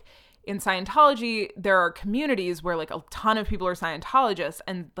 So like in Scientology, there are communities where like a ton of people are Scientologists,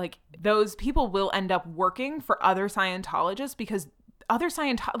 and like those people will end up working for other Scientologists because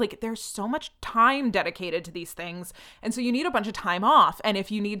there's so much time dedicated to these things. And so you need a bunch of time off. And if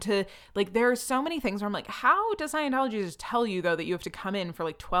you need to, like, there are so many things where I'm like, how does Scientology just tell you though that you have to come in for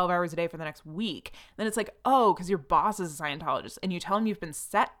like 12 hours a day for the next week? Then it's like, oh, because your boss is a Scientologist and you tell him you've been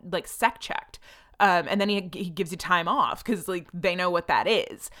sec checked. And then he gives you time off because like they know what that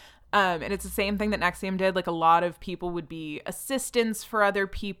is. And it's the same thing that NXIVM did. Like a lot of people would be assistants for other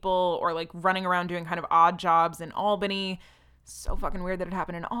people or like running around doing kind of odd jobs in Albany. So fucking weird that it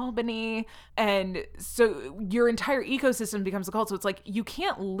happened in Albany. And so your entire ecosystem becomes a cult. So it's like, you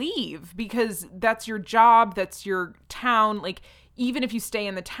can't leave because that's your job. That's your town. Like, even if you stay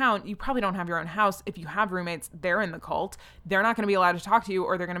in the town, you probably don't have your own house. If you have roommates, they're in the cult. They're not going to be allowed to talk to you,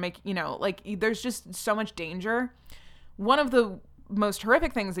 or they're going to make, like, there's just so much danger. One of the most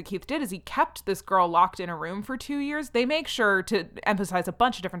horrific things that Keith did is he kept this girl locked in a room for 2 years. They make sure to emphasize a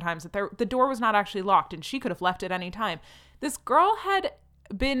bunch of different times that the door was not actually locked and she could have left at any time. This girl had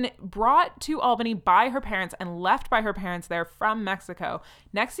been brought to Albany by her parents and left by her parents there from Mexico.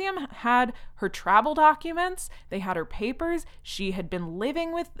 NXIVM had her travel documents. They had her papers. She had been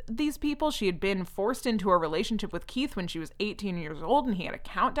living with these people. She had been forced into a relationship with Keith when she was 18 years old, and he had a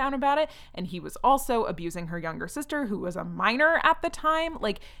countdown about it. And he was also abusing her younger sister, who was a minor at the time.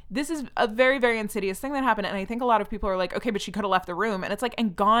 Like, this is a very, very insidious thing that happened. And I think a lot of people are like, okay, but she could have left the room. And it's like,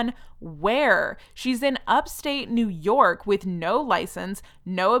 and gone where? She's in upstate New York with no license,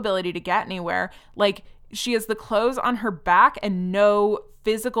 no ability to get anywhere. Like, she has the clothes on her back and no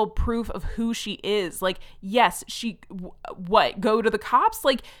physical proof of who she is. Like, yes, go to the cops?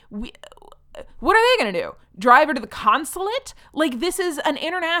 Like, what are they going to do? Drive her to the consulate? Like, this is an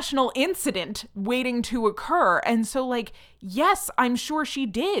international incident waiting to occur. And so, like, yes, I'm sure she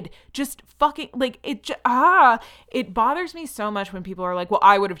did. Just fucking, like, it bothers me so much when people are like, well,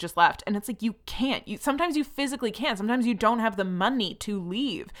 I would have just left. And it's like, you can't. Sometimes you physically can't. Sometimes you don't have the money to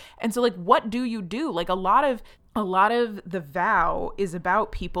leave. And so, like, what do you do? Like, a lot of The Vow is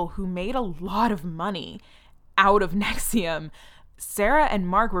about people who made a lot of money out of NXIVM. Sarah and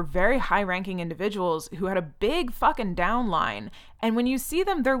Mark were very high-ranking individuals who had a big fucking downline. And when you see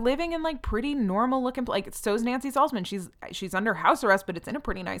them, they're living in, like, pretty normal-looking... Like, so's Nancy Salzman. She's under house arrest, but it's in a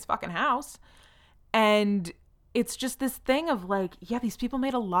pretty nice fucking house. And it's just this thing of, like, yeah, these people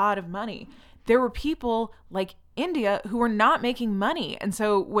made a lot of money. There were people, like India, who were not making money. And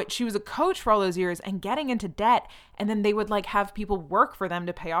so she was a coach for all those years and getting into debt. And then they would, like, have people work for them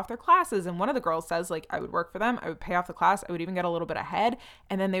to pay off their classes. And one of the girls says, like, I would work for them. I would pay off the class. I would even get a little bit ahead.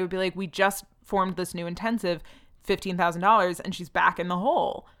 And then they would be like, we just formed this new intensive, $15,000. And she's back in the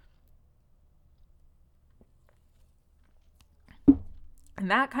hole. And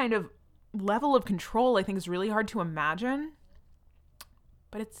that kind of level of control, I think, is really hard to imagine.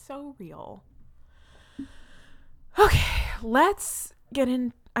 But it's so real. Okay, let's get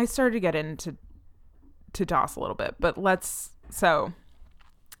in. I started to get into DOS a little bit, but so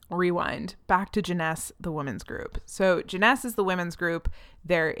rewind back to Jeunesse, the women's group. So Jeunesse is the women's group.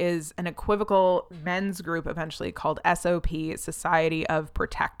 There is an equivocal men's group eventually called SOP, Society of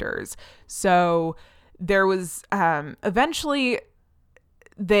Protectors. So there was eventually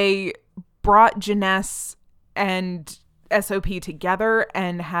they brought Jeunesse and SOP together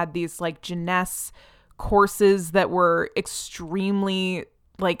and had these, like, Jeunesse courses that were extremely,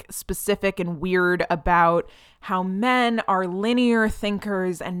 like, specific and weird about how men are linear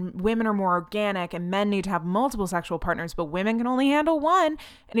thinkers and women are more organic, and men need to have multiple sexual partners, but women can only handle one.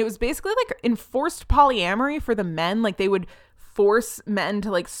 And it was basically like enforced polyamory for the men. Like, they would force men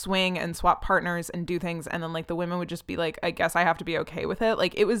to, like, swing and swap partners and do things, and then, like, the women would just be like, I guess I have to be okay with it.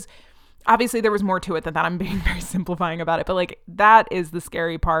 Like, it was obviously there was more to it than that. I'm being very simplifying about it, but, like, that is the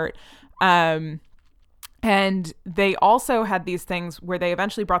scary part. And they also had these things where they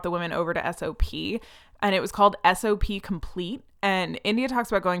eventually brought the women over to SOP, and it was called SOP Complete. And India talks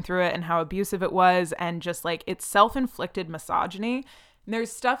about going through it and how abusive it was, and just, like, it's self-inflicted misogyny. And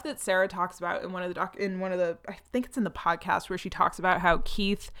there's stuff that Sarah talks about in one of the I think it's in the podcast, where she talks about how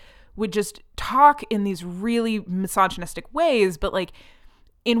Keith would just talk in these really misogynistic ways, but, like,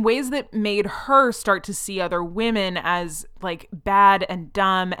 in ways that made her start to see other women as, like, bad and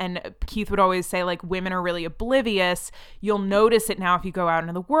dumb. And Keith would always say, like, women are really oblivious. You'll notice it now if you go out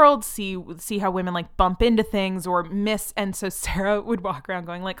into the world, see how women, like, bump into things or miss. And so Sarah would walk around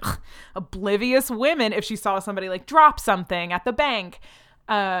going, like, oblivious women, if she saw somebody, like, drop something at the bank.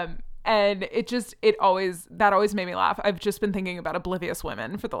 And that always made me laugh. I've just been thinking about oblivious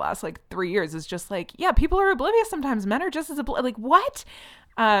women for the last, like, 3 years. It's just like, yeah, people are oblivious sometimes. Men are just as like, what?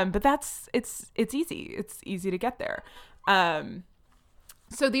 But it's easy. It's easy to get there.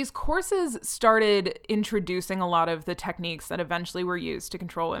 So these courses started introducing a lot of the techniques that eventually were used to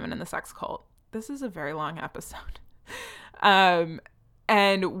control women in the sex cult. This is a very long episode.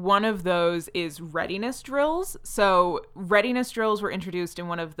 And one of those is readiness drills. So readiness drills were introduced in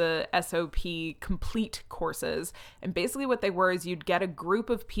one of the SOP Complete courses. And basically what they were is you'd get a group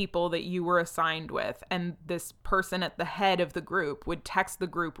of people that you were assigned with, and this person at the head of the group would text the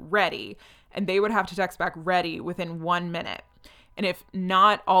group ready, and they would have to text back ready within 1 minute. And if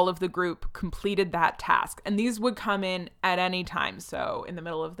not all of the group completed that task, and these would come in at any time, so in the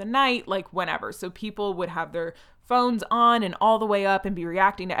middle of the night, like whenever. So people would have their phones on and all the way up and be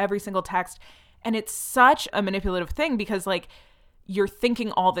reacting to every single text. And it's such a manipulative thing because like you're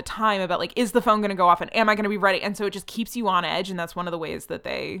thinking all the time about like, is the phone going to go off and am I going to be ready? And so it just keeps you on edge. And that's one of the ways that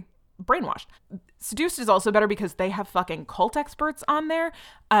they brainwashed. Seduced is also better because they have fucking cult experts on there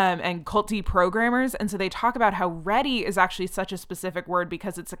and cult deprogrammers. And so they talk about how ready is actually such a specific word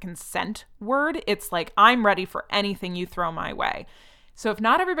because it's a consent word. It's like, I'm ready for anything you throw my way. So if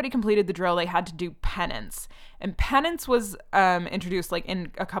not everybody completed the drill, they had to do penance. And penance was introduced like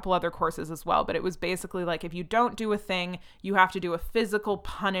in a couple other courses as well. But it was basically like if you don't do a thing, you have to do a physical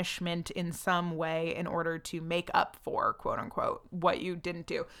punishment in some way in order to make up for, quote unquote, what you didn't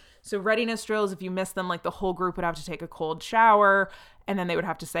do. So readiness drills, if you missed them, like the whole group would have to take a cold shower. And then they would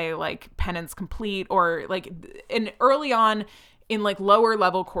have to say like penance complete, or like early on, in like lower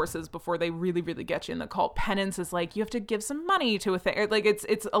level courses before they really, really get you in the cult, penance is like you have to give some money to a thing. Like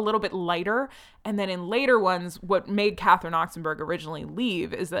it's a little bit lighter. And then in later ones, what made Catherine Oxenberg originally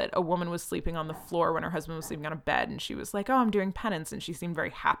leave is that a woman was sleeping on the floor when her husband was sleeping on a bed. And she was like, oh, I'm doing penance. And she seemed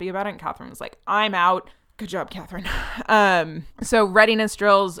very happy about it. And Catherine was like, I'm out. Good job, Catherine. So readiness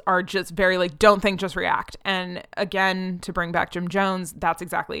drills are just very like, don't think, just react. And again, to bring back Jim Jones, that's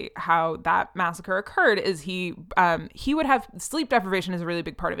exactly how that massacre occurred. Is he would have sleep deprivation is a really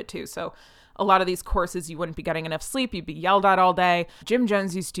big part of it too. So a lot of these courses, you wouldn't be getting enough sleep. You'd be yelled at all day. Jim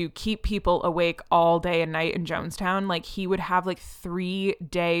Jones used to keep people awake all day and night in Jonestown. Like he would have like 3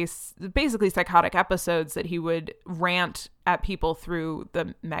 days, basically psychotic episodes that he would rant at people through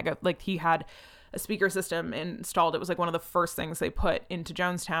the mega, like he had a speaker system installed. It was like one of the first things they put into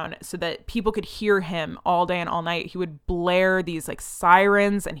Jonestown so that people could hear him all day and all night. He would blare these like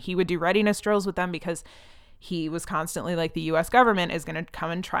sirens and he would do readiness drills with them because he was constantly like, the US government is going to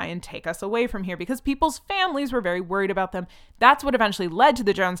come and try and take us away from here, because people's families were very worried about them. That's what eventually led to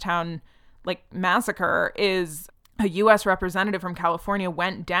the Jonestown like massacre. Is a US representative from California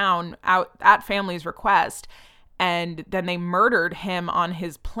went down out at family's request, and then they murdered him on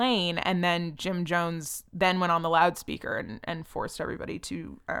his plane. And then Jim Jones then went on the loudspeaker and forced everybody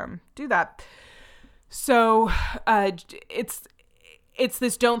to do that. So it's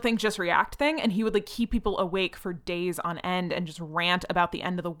this don't think, just react thing. And he would like keep people awake for days on end and just rant about the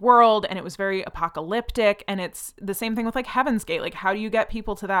end of the world. And it was very apocalyptic. And it's the same thing with like Heaven's Gate. Like, how do you get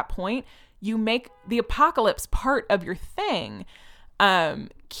people to that point? You make the apocalypse part of your thing.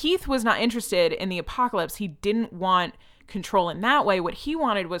 Keith was not interested in the apocalypse. He didn't want control in that way. What he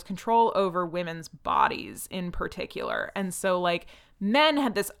wanted was control over women's bodies in particular. And so like men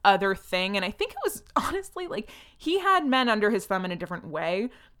had this other thing. And I think it was honestly like he had men under his thumb in a different way.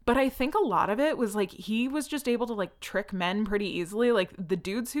 But I think a lot of it was like he was just able to like trick men pretty easily. Like the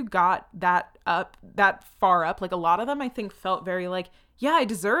dudes who got that far up, like a lot of them I think felt very like, yeah, I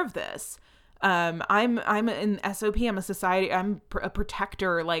deserve this. I'm an SOP. I'm a society. I'm a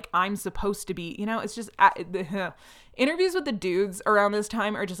protector. Like I'm supposed to be, it's just interviews with the dudes around this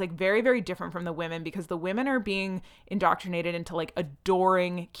time are just like very, very different from the women, because the women are being indoctrinated into like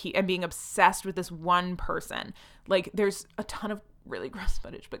adoring Keith and being obsessed with this one person. Like there's a ton of really gross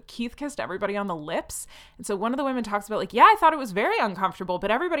footage, but Keith kissed everybody on the lips. And so one of the women talks about like, yeah, I thought it was very uncomfortable, but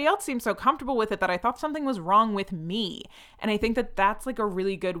everybody else seemed so comfortable with it that I thought something was wrong with me. And I think that that's like a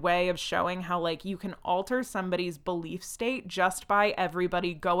really good way of showing how like you can alter somebody's belief state just by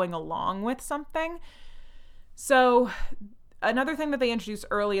everybody going along with something. So another thing that they introduced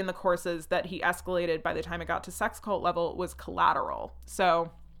early in the courses that he escalated by the time it got to sex cult level was collateral.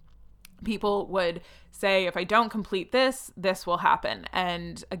 So people would say, if I don't complete this, this will happen.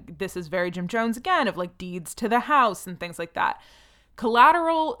 And this is very Jim Jones again, of like deeds to the house and things like that.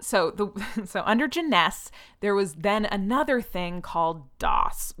 Collateral. So under Janess, there was then another thing called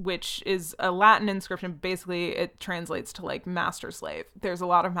DOS, which is a Latin inscription. Basically, it translates to like master slave. There's a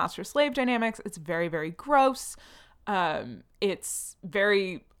lot of master slave dynamics. It's very, very gross. It's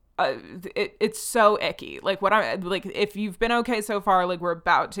very it's so icky. Like what I like, if you've been okay so far, like we're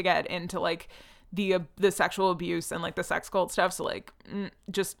about to get into like the sexual abuse and like the sex cult stuff. So like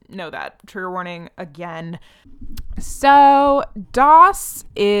just know that. Trigger warning again. So DOS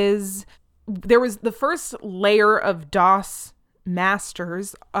there was the first layer of DOS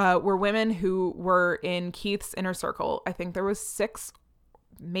masters were women who were in Keith's inner circle. I think there was 6,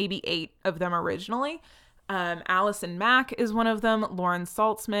 maybe 8 of them originally. Allison Mack is one of them. Lauren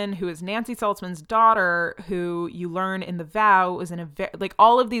Saltzman, who is Nancy Saltzman's daughter, who you learn in The Vow was in like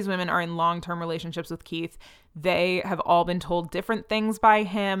all of these women are in long-term relationships with Keith. They have all been told different things by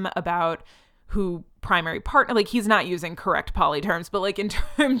him about who primary partner, like he's not using correct poly terms, but like in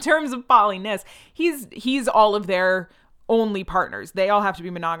terms of polyness, he's all of their only partners. They all have to be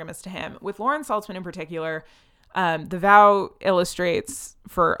monogamous to him. With Lauren Saltzman in particular, The Vow illustrates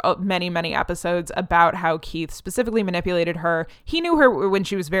for many, many episodes about how Keith specifically manipulated her. He knew her when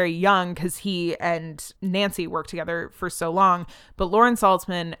she was very young because he and Nancy worked together for so long. But Lauren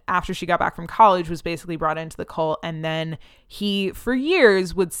Saltzman, after she got back from college, was basically brought into the cult. And then he, for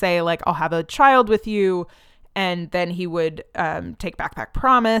years, would say, like, I'll have a child with you. And then he would take Backpack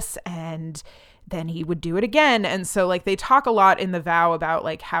Promise, and then he would do it again. And so, like, they talk a lot in The Vow about,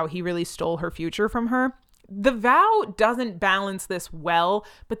 like, how he really stole her future from her. The Vow doesn't balance this well,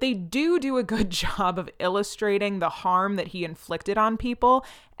 but they do a good job of illustrating the harm that he inflicted on people.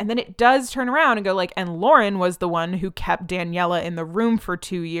 And then it does turn around and go like, and Lauren was the one who kept Daniela in the room for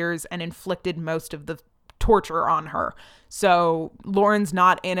 2 years and inflicted most of the torture on her. So Lauren's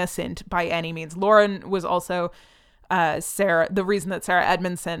not innocent by any means. Lauren was also Sarah, the reason that Sarah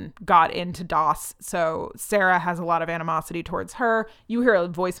Edmondson got into DOS. So Sarah has a lot of animosity towards her. You hear a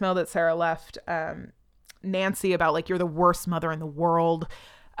voicemail that Sarah left Nancy about, like, you're the worst mother in the world.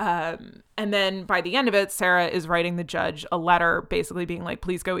 And then by the end of it, Sarah is writing the judge a letter basically being like,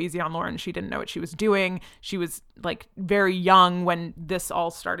 please go easy on Lauren. She didn't know what she was doing. She was, like, very young when this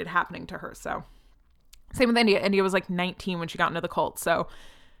all started happening to her. So same with India. India was like 19 when she got into the cult. So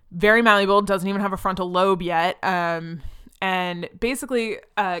very malleable, doesn't even have a frontal lobe yet. And basically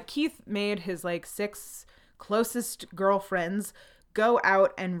Keith made his, like, 6 closest girlfriends go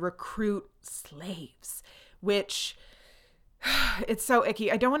out and recruit slaves, which it's so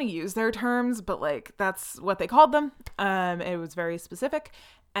icky. I don't want to use their terms, but, like, that's what they called them. It was very specific.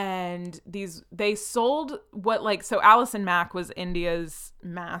 And they sold what, like, so Alison Mack was India's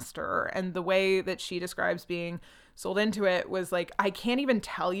master. And the way that she describes being sold into it was like, I can't even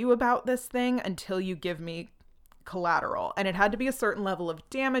tell you about this thing until you give me collateral. And it had to be a certain level of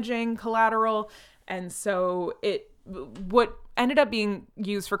damaging collateral. And so what ended up being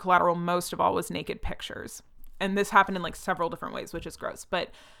used for collateral most of all was naked pictures. And this happened in, like, several different ways, which is gross.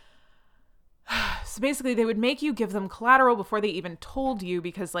 But so basically they would make you give them collateral before they even told you,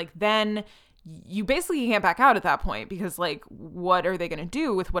 because, like, then you basically can't back out at that point, because, like, what are they going to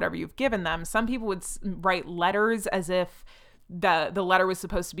do with whatever you've given them? Some people would write letters as if the letter was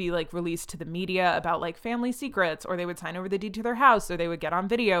supposed to be, like, released to the media about, like, family secrets, or they would sign over the deed to their house, or they would get on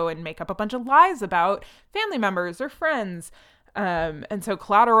video and make up a bunch of lies about family members or friends. And so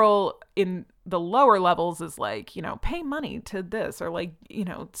collateral in the lower levels is like, you know, pay money to this, or, like, you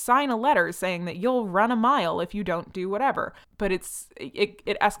know, sign a letter saying that you'll run a mile if you don't do whatever. But it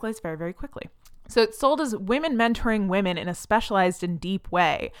escalates very, very quickly. So it's sold as women mentoring women in a specialized and deep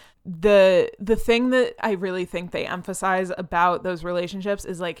way. The thing that I really think they emphasize about those relationships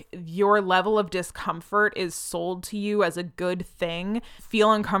is, like, your level of discomfort is sold to you as a good thing.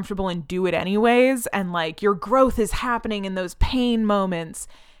 Feel uncomfortable and do it anyways. And, like, your growth is happening in those pain moments.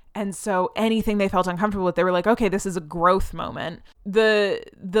 And so anything they felt uncomfortable with, they were like, okay, this is a growth moment. The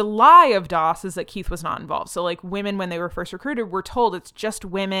lie of DOS is that Keith was not involved. So, like, women, when they were first recruited, were told it's just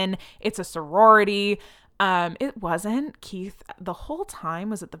women. It's a sorority. It wasn't. Keith, the whole time,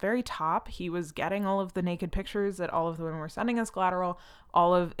 was at the very top. He was getting all of the naked pictures that all of the women were sending as collateral.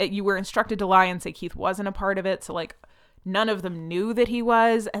 All of it, you were instructed to lie and say Keith wasn't a part of it. So, like, none of them knew that he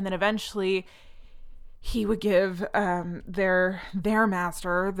was. And then eventually he would give their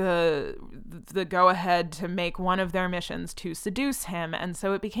master the go-ahead to make one of their missions to seduce him. And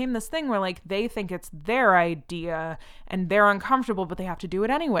so it became this thing where, like, they think it's their idea and they're uncomfortable, but they have to do it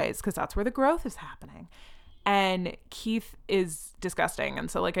anyways because that's where the growth is happening. And Keith is disgusting.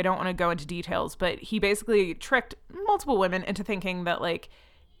 And so, like, I don't want to go into details, but he basically tricked multiple women into thinking that, like,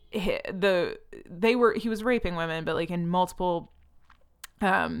 he was raping women, but, like, in multiple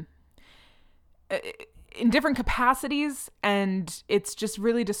in different capacities, and it's just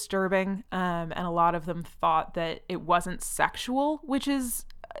really disturbing. And a lot of them thought that it wasn't sexual, which is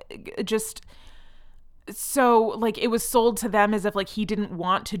just so, like, it was sold to them as if, like, he didn't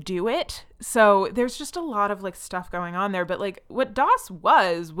want to do it. So there's just a lot of, like, stuff going on there. But, like, what DOS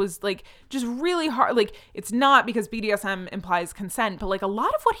was like just really hard. Like, it's not because BDSM implies consent, but, like, a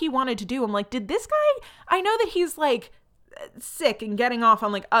lot of what he wanted to do, I'm like, did this guy, I know that he's, like, sick and getting off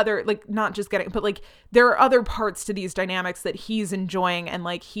on, like, other, like, not just getting, but, like, there are other parts to these dynamics that he's enjoying, and,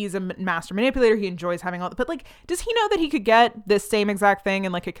 like, he's a master manipulator, he enjoys having all, but, like, does he know that he could get this same exact thing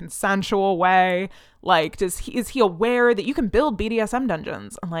in, like, a consensual way? Like, is he aware that you can build BDSM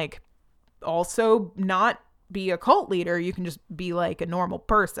dungeons and, like, also not be a cult leader? You can just be, like, a normal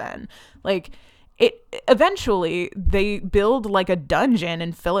person. Like, eventually they build like a dungeon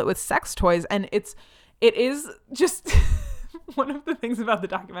and fill it with sex toys, and it is just one of the things about the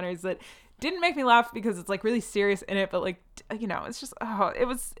documentaries that didn't make me laugh because it's like really serious in it, but like, you know, it's just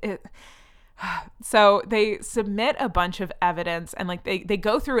so they submit a bunch of evidence, and like they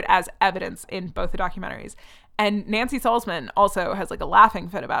go through it as evidence in both the documentaries, and Nancy Salzman also has like a laughing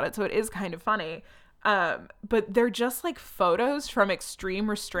fit about it, so it is kind of funny. But they're just like photos from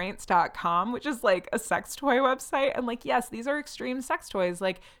extremerestraints.com, which is like a sex toy website. And like, yes, these are extreme sex toys.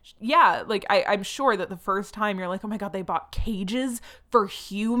 Like, yeah, like I'm sure that the first time you're like, oh my God, they bought cages for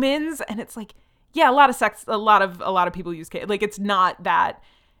humans. And it's like, yeah, a lot of people use cages. Like, it's not that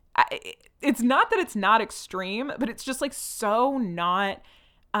it's not extreme, but it's just like so not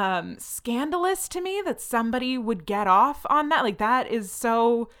scandalous to me that somebody would get off on that. Like, that is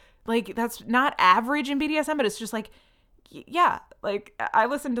so, like, that's not average in BDSM, but it's just like, yeah, like, I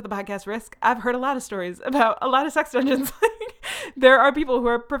listened to the podcast Risk. I've heard a lot of stories about a lot of sex dungeons. Like, there are people who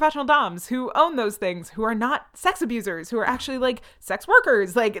are professional doms who own those things, who are not sex abusers, who are actually like sex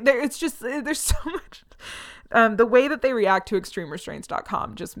workers. Like, it's just, there's so much. The way that they react to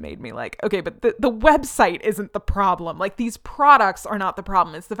extremerestraints.com just made me like, okay, but the website isn't the problem. Like, these products are not the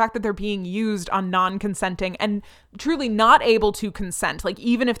problem. It's the fact that they're being used on non-consenting and truly not able to consent. Like,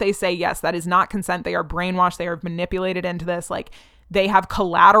 even if they say, yes, that is not consent, they are brainwashed, they are manipulated into this, like, they have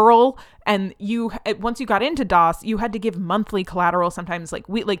collateral, and once you got into DOS, you had to give monthly collateral. Sometimes like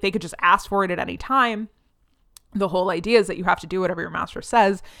they could just ask for it at any time. The whole idea is that you have to do whatever your master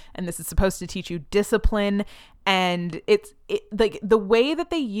says, and this is supposed to teach you discipline. And it's like the way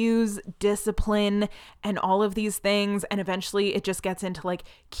that they use discipline and all of these things, and eventually it just gets into like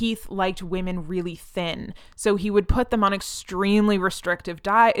Keith liked women really thin, so he would put them on extremely restrictive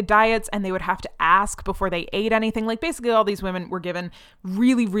diets, and they would have to ask before they ate anything. Like, basically all these women were given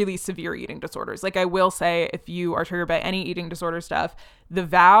really, really severe eating disorders. Like, I will say, if you are triggered by any eating disorder stuff,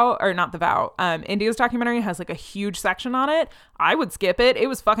 India's documentary has like a huge section on it. I would skip it. It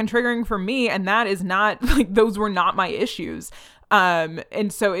was fucking triggering for me, and that is not like, those were not my issues.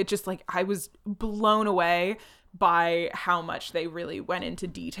 And so it just like, I was blown away by how much they really went into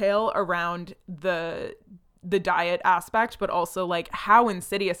detail around the diet aspect, but also like how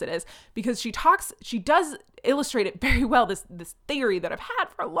insidious it is, because she does illustrate it very well. This theory that I've had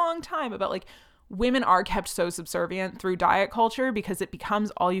for a long time about like, women are kept so subservient through diet culture because it becomes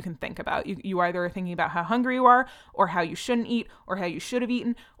all you can think about. You either are thinking about how hungry you are, or how you shouldn't eat, or how you should have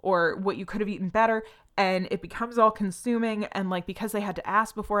eaten, or what you could have eaten better. And it becomes all consuming. And like, because they had to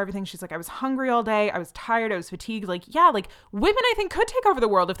ask before everything, she's like, I was hungry all day. I was tired. I was fatigued. Like, yeah, like women, I think, could take over the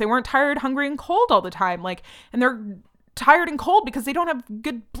world if they weren't tired, hungry, and cold all the time. Like, and they're tired and cold because they don't have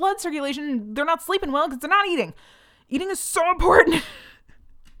good blood circulation. They're not sleeping well because they're not eating. Eating is so important.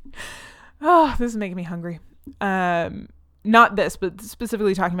 Oh, this is making me hungry. Not this, but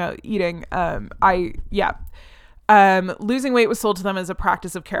specifically talking about eating. Losing weight was sold to them as a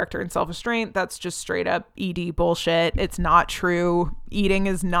practice of character and self-restraint. That's just straight up ED bullshit. It's not true. Eating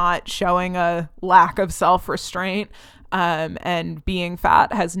is not showing a lack of self-restraint. And being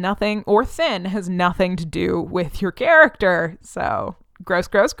fat has nothing, or thin has nothing to do with your character. So gross,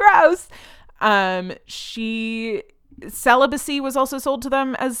 gross, gross. Celibacy was also sold to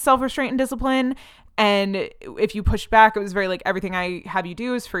them as self-restraint and discipline. And if you pushed back, it was very like, everything I have you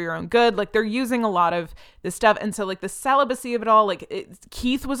do is for your own good. Like, they're using a lot of this stuff. And so like the celibacy of it all, like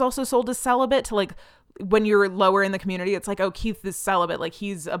Keith was also sold as celibate to like, when you're lower in the community, it's like, oh, Keith is celibate. Like,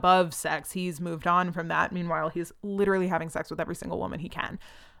 he's above sex. He's moved on from that. Meanwhile, he's literally having sex with every single woman he can.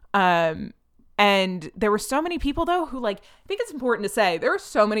 And there were so many people though, who like, I think it's important to say, there are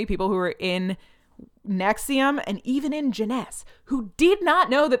so many people who were in NXIVM and even in Jeunesse who did not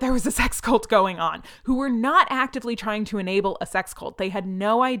know that there was a sex cult going on, who were not actively trying to enable a sex cult. They had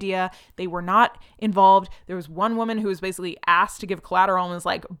no idea. They were not involved. There was one woman who was basically asked to give collateral and was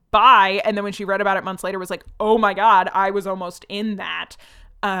like, bye. And then when she read about it months later, was like, oh my God, I was almost in that.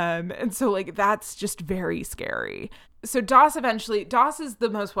 And so like, that's just very scary. So DOS is the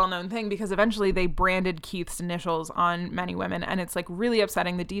most well-known thing because eventually they branded Keith's initials on many women, and it's like really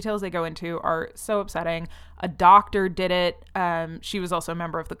upsetting. The details they go into are so upsetting. A doctor did it. She was also a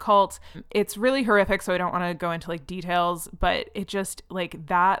member of the cult. It's really horrific, so I don't want to go into like details, but it just like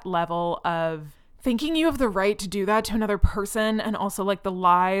that level of thinking you have the right to do that to another person, and also like the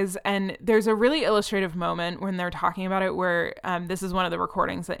lies. And there's a really illustrative moment when they're talking about it where this is one of the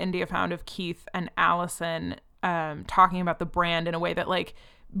recordings that India found of Keith and Allison talking about the brand in a way that like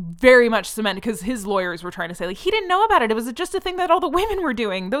very much cemented, because his lawyers were trying to say, like, he didn't know about it. It was just a thing that all the women were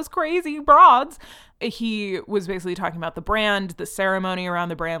doing, those crazy broads. He was basically talking about the brand, the ceremony around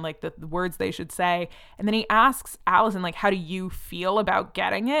the brand, like the words they should say. And then he asks Allison, like, how do you feel about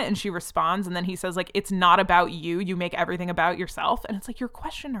getting it? And she responds. And then he says, like, it's not about you. You make everything about yourself. And it's like, your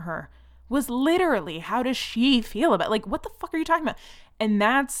question to her was literally, how does she feel about it? Like, what the fuck are you talking about? And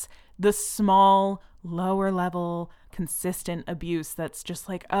that's the small, lower level, consistent abuse that's just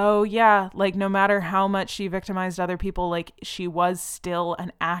like, oh yeah, like no matter how much she victimized other people, like she was still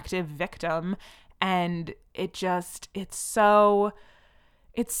an active victim. And it's so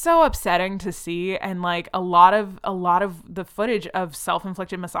upsetting to see. And like a lot of the footage of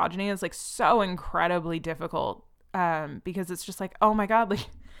self-inflicted misogyny is like so incredibly difficult, because it's just like, oh my God, like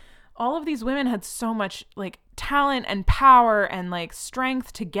all of these women had so much like talent and power and like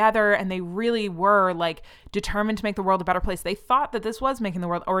strength together, and they really were like determined to make the world a better place. They thought that this was making the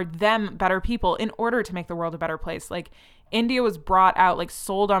world, or them, better people in order to make the world a better place. Like India was brought out, like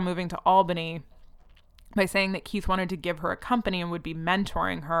sold on moving to Albany by saying that Keith wanted to give her a company and would be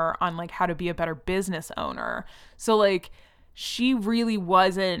mentoring her on like how to be a better business owner. So like she really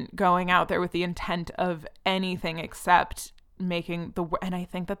wasn't going out there with the intent of anything except making and I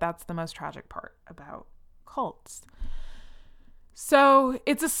think that that's the most tragic part about cults. So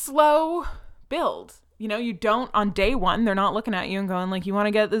it's a slow build. You know, you don't, on day one, they're not looking at you and going like, you want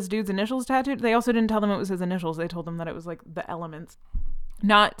to get this dude's initials tattooed? They also didn't tell them it was his initials. They told them that it was like the elements.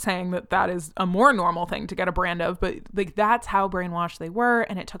 Not saying that that is a more normal thing to get a brand of, but like that's how brainwashed they were,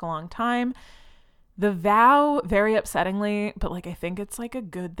 and it took a long time. The vow, very upsettingly, but like I think it's like a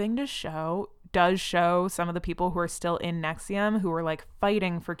good thing to show, does show some of the people who are still in NXIVM who are like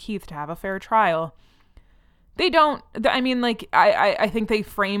fighting for Keith to have a fair trial. They don't, I mean, like, I think they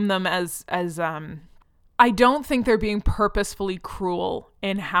frame them as I don't think they're being purposefully cruel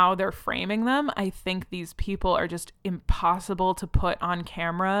in how they're framing them. I think these people are just impossible to put on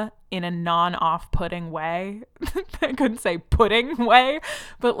camera in a non-off-putting way. I couldn't say pudding way,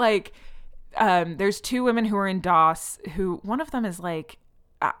 but like, there's two women who are in DOS who, one of them is like,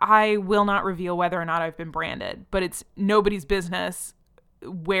 I will not reveal whether or not I've been branded, but it's nobody's business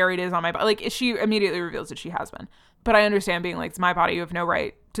where it is on my body. Like, she immediately reveals that she has been. But I understand being like, it's my body, you have no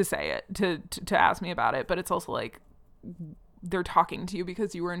right to say it, to ask me about it. But it's also like, they're talking to you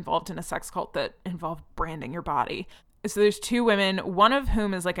because you were involved in a sex cult that involved branding your body. So there's two women, one of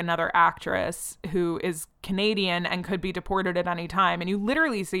whom is like another actress who is Canadian and could be deported at any time. And you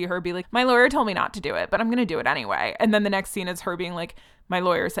literally see her be like, my lawyer told me not to do it, but I'm going to do it anyway. And then the next scene is her being like, my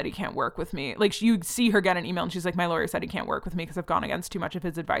lawyer said he can't work with me. Like, you see her get an email and she's like, my lawyer said he can't work with me because I've gone against too much of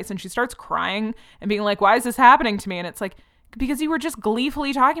his advice. And she starts crying and being like, why is this happening to me? And it's like, because you were just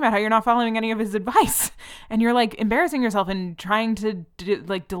gleefully talking about how you're not following any of his advice, and you're like embarrassing yourself and trying to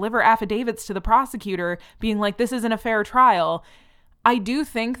deliver affidavits to the prosecutor being like, this isn't a fair trial. I do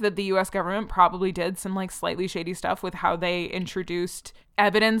think that the US government probably did some like slightly shady stuff with how they introduced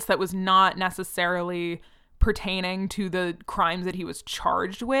evidence that was not necessarily pertaining to the crimes that he was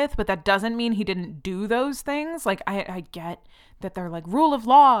charged with, but that doesn't mean he didn't do those things. Like, I get that they're like, rule of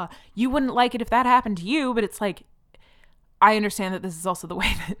law, you wouldn't like it if that happened to you, but it's like, I understand that this is also the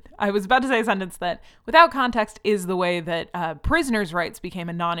way that, I was about to say a sentence that without context is the way that prisoners' rights became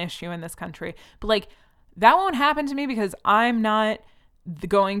a non-issue in this country. But like, that won't happen to me because I'm not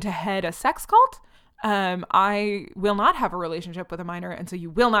going to head a sex cult. I will not have a relationship with a minor, and so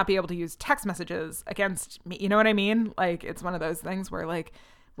you will not be able to use text messages against me. You know what I mean? Like, it's one of those things where like,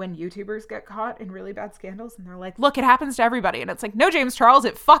 when YouTubers get caught in really bad scandals and they're like, look, it happens to everybody. And it's like, no, James Charles,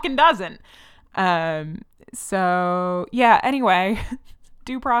 it fucking doesn't. So yeah, anyway,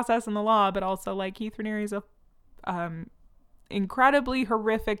 due process in the law, but also like Keith Raniere is a incredibly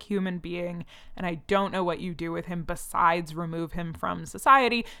horrific human being, and I don't know what you do with him besides remove him from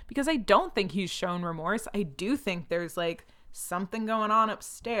society, because I don't think he's shown remorse. I do think there's like something going on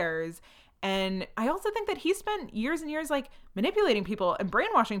upstairs, and I also think that he spent years and years like manipulating people and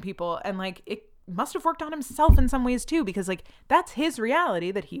brainwashing people, and like it must have worked on himself in some ways too, because like that's his reality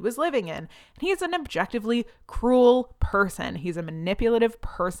that he was living in. And he's an objectively cruel person. He's a manipulative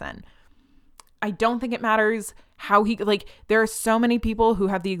person. I don't think it matters how he, like, there are so many people who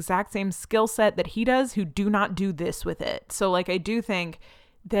have the exact same skill set that he does who do not do this with it. So like, I do think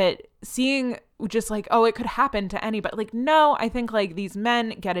that seeing just like, oh, it could happen to anybody, like, no, I think like these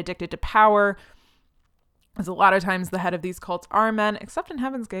men get addicted to power. Because a lot of times the head of these cults are men, except in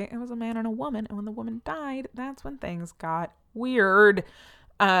Heaven's Gate, it was a man and a woman. And when the woman died, that's when things got weird.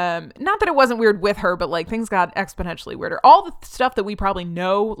 Not that it wasn't weird with her, but like things got exponentially weirder. All the stuff that we probably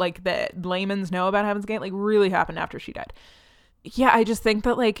know, like that layman's know about Heaven's Gate, like really happened after she died. yeah, I just think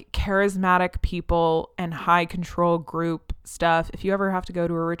that like charismatic people and high control group stuff, if you ever have to go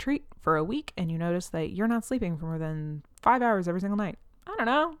to a retreat for a week and you notice that you're not sleeping for more than 5 hours every single night, I don't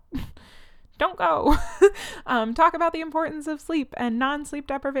know, don't go. Talk about the importance of sleep and non-sleep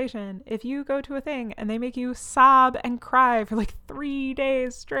deprivation. If you go to a thing and they make you sob and cry for like 3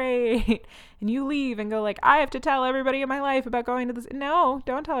 days straight and you leave and go like, I have to tell everybody in my life about going to this. No,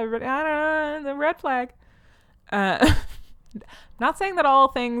 don't tell everybody. I don't know, the red flag. Not saying that all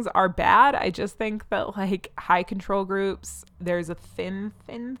things are bad. I just think that like high control groups, there's a thin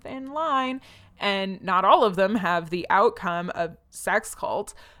line, and not all of them have the outcome of sex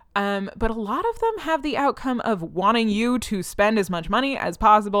cult. But a lot of them have the outcome of wanting you to spend as much money as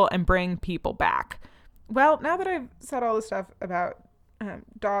possible and bring people back. Well, now that I've said all this stuff about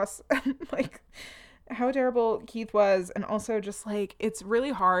Doss, like how terrible Keith was, and also just like it's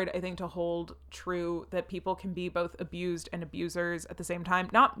really hard, I think, to hold true that people can be both abused and abusers at the same time.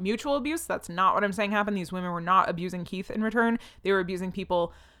 Not mutual abuse. That's not what I'm saying happened. These women were not abusing Keith in return. They were abusing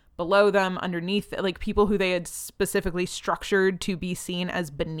people below them, underneath, like people who they had specifically structured to be seen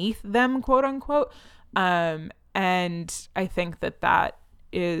as beneath them, quote unquote. And I think that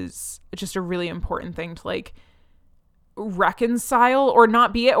is just a really important thing to like reconcile, or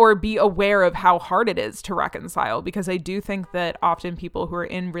not be, or be aware of how hard it is to reconcile, because I do think that often people who are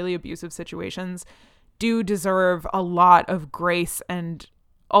in really abusive situations do deserve a lot of grace and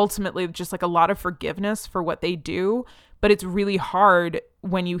ultimately just like a lot of forgiveness for what they do. But it's really hard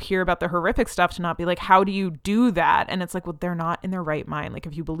when you hear about the horrific stuff to not be like, how do you do that? And it's like, well, they're not in their right mind. Like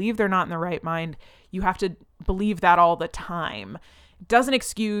if you believe they're not in their right mind, you have to believe that all the time. It doesn't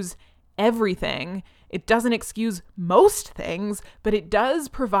excuse everything. It doesn't excuse most things, but it does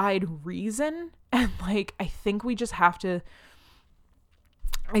provide reason. And like, I think we just have to,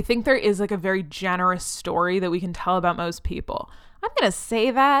 I think there is like a very generous story that we can tell about most people. I'm going to say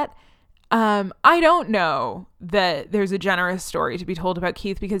that. I don't know that there's a generous story to be told about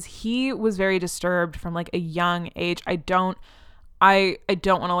Keith, because he was very disturbed from like a young age. I don't want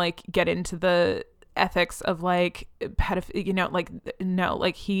to like get into the ethics of like pedophilia, you know, like, no,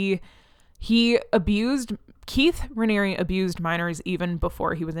 like Keith Raniere abused minors even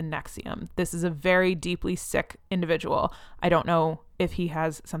before he was in NXIVM. This is a very deeply sick individual. I don't know if he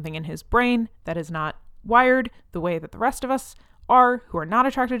has something in his brain that is not wired the way that the rest of us are, who are not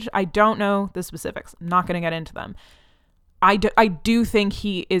attracted to, I don't know the specifics. I'm not going to get into them. I do think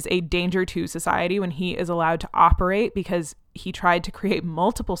he is a danger to society when he is allowed to operate, because he tried to create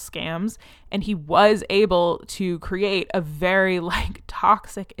multiple scams and he was able to create a very like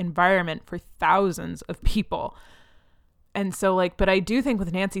toxic environment for thousands of people. And so like, but I do think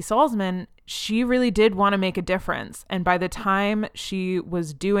with Nancy Salzman, she really did want to make a difference. And by the time she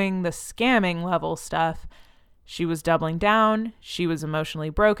was doing the scamming level stuff, she was doubling down. She was emotionally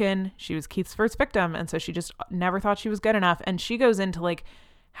broken. She was Keith's first victim. And so she just never thought she was good enough. And she goes into like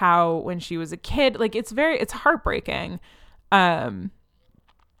how when she was a kid, like it's heartbreaking. And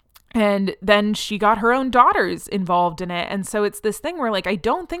then she got her own daughters involved in it. And so it's this thing where like, I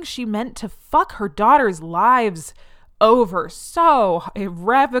don't think she meant to fuck her daughters' lives over so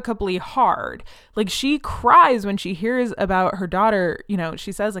irrevocably hard. Like she cries when she hears about her daughter, you know,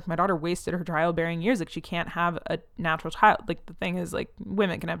 she says like, my daughter wasted her childbearing years. Like she can't have a natural child. Like the thing is like,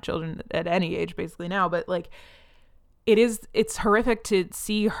 women can have children at any age basically now, but like it's horrific to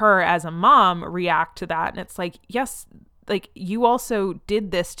see her as a mom react to that. And it's like, yes, like you also did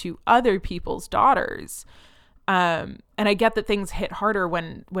this to other people's daughters. And I get that things hit harder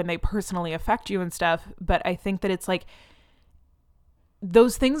when they personally affect you and stuff, but I think that it's like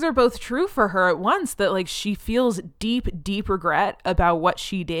those things are both true for her at once, that like she feels deep regret about what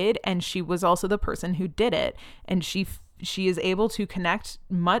she did, and she was also the person who did it, and she is able to connect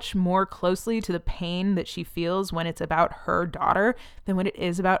much more closely to the pain that she feels when it's about her daughter than when it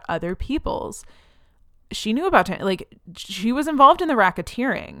is about other people's. She knew about it. Like she was involved in the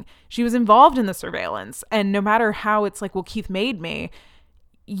racketeering. She was involved in the surveillance. And no matter how it's like, well, Keith made me.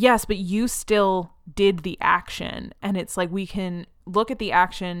 Yes, but you still did the action. And it's like, we can look at the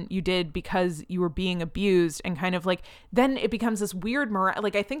action you did because you were being abused, and kind of like, then it becomes this weird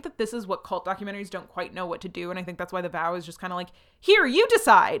like, I think that this is what cult documentaries don't quite know what to do. And I think that's why The Vow is just kind of like, here, you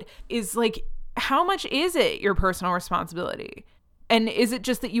decide, is like, how much is it your personal responsibility? And is it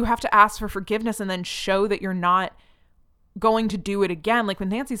just that you have to ask for forgiveness and then show that you're not going to do it again? Like with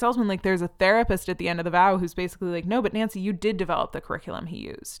Nancy Salzman, like there's a therapist at the end of The Vow who's basically like, no, but Nancy, you did develop the curriculum he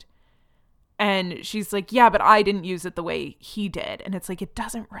used. And she's like, yeah, but I didn't use it the way he did. And it's like, it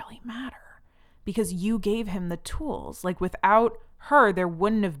doesn't really matter. because you gave him the tools. Like, without her, there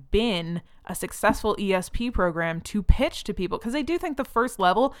wouldn't have been a successful ESP program to pitch to people, because I do think the first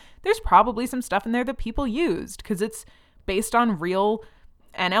level, there's probably some stuff in there that people used because it's based on real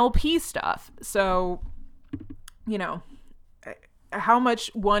NLP stuff. So, you know, how much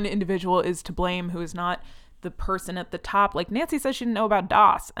one individual is to blame who is not the person at the top. Like, Nancy says she didn't know about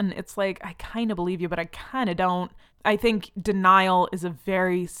DOS, and it's like, I kind of believe you, but I kind of don't. I think denial is a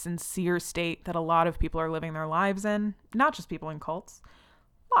very sincere state that a lot of people are living their lives in, not just people in cults.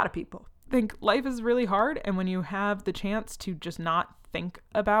 A lot of people think life is really hard, and when you have the chance to just not think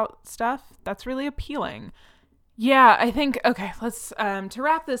about stuff, that's really appealing. Yeah, I think, okay, let's, to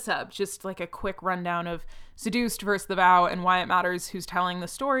wrap this up, just like a quick rundown of Seduced versus The Vow and why it matters who's telling the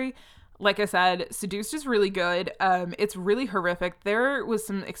story. Like I said, Seduced is really good. It's really horrific. There was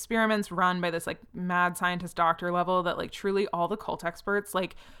some experiments run by this like mad scientist doctor level that like truly all the cult experts,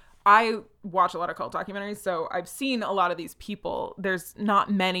 like, I watch a lot of cult documentaries, so I've seen a lot of these people. There's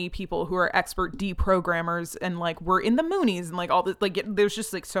not many people who are expert deprogrammers and like we're in the Moonies and like all this, like there's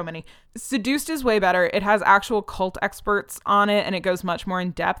just like so many. Seduced is way better. It has actual cult experts on it, and it goes much more in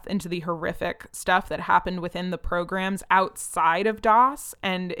depth into the horrific stuff that happened within the programs outside of DOS,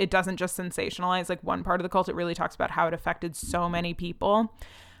 and it doesn't just sensationalize like one part of the cult. It really talks about how it affected so many people.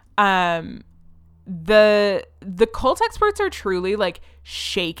 The cult experts are truly like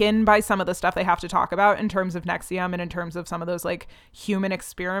shaken by some of the stuff they have to talk about in terms of NXIVM and in terms of some of those like human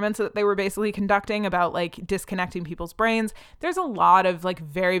experiments that they were basically conducting about like disconnecting people's brains. There's a lot of like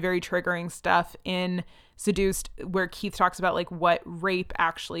very, very triggering stuff in Seduced where Keith talks about like what rape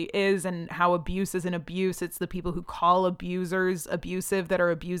actually is and how abuse is an abuse. It's the people who call abusers abusive that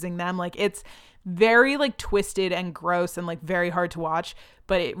are abusing them. Like, it's very like twisted and gross and like very hard to watch,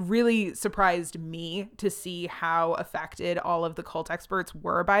 but it really surprised me to see how affected all of the cult experts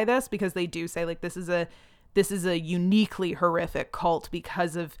were by this, because they do say like this is a uniquely horrific cult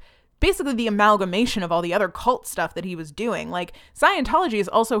because of basically the amalgamation of all the other cult stuff that he was doing. Like, Scientology is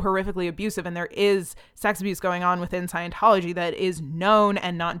also horrifically abusive, and there is sex abuse going on within Scientology that is known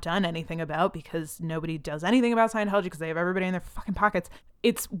and not done anything about because nobody does anything about Scientology because they have everybody in their fucking pockets.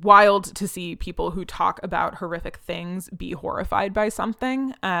 It's wild to see people who talk about horrific things be horrified by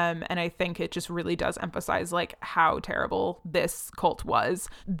something. And I think it just really does emphasize like how terrible this cult was.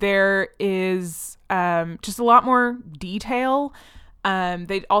 There is just a lot more detail.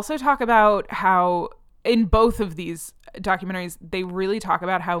 They also talk about how in both of these documentaries, they really talk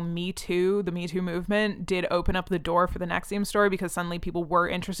about how the Me Too movement did open up the door for the NXIVM story, because suddenly people were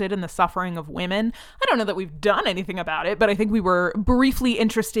interested in the suffering of women. I don't know that we've done anything about it, but I think we were briefly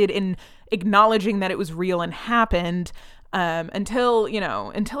interested in acknowledging that it was real and happened, until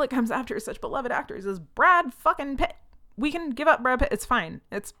it comes after such beloved actors as Brad fucking Pitt. We can give up Brad Pitt. It's fine.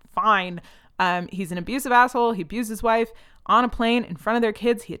 It's fine. He's an abusive asshole. He abused his wife on a plane in front of their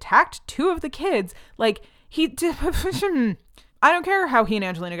kids. He attacked 2 of the kids. Like, he did. I don't care how he and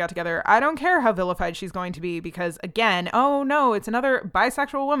Angelina got together. I don't care how vilified she's going to be, because again, oh no, it's another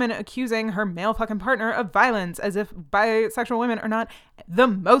bisexual woman accusing her male fucking partner of violence, as if bisexual women are not the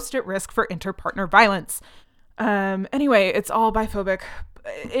most at risk for interpartner violence. Anyway, it's all biphobic.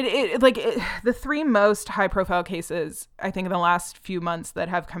 The 3 most high profile cases, I think, in the last few months that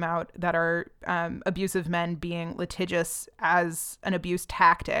have come out that are abusive men being litigious as an abuse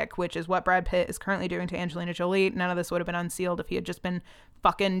tactic, which is what Brad Pitt is currently doing to Angelina Jolie. None of this would have been unsealed if he had just been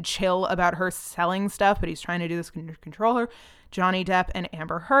fucking chill about her selling stuff, but he's trying to do this to control her. Johnny Depp and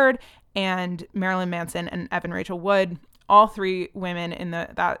Amber Heard and Marilyn Manson and Evan Rachel Wood. All 3 women in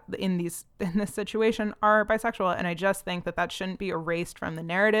this situation are bisexual, and I just think that shouldn't be erased from the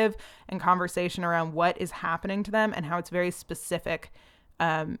narrative and conversation around what is happening to them and how it's very specific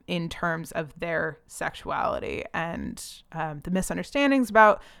in terms of their sexuality and the misunderstandings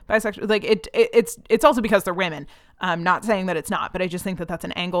about bisexual. Like, it's also because they're women. I'm not saying that it's not, but I just think that that's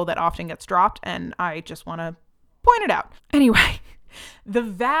an angle that often gets dropped, and I just want to point it out. Anyway, The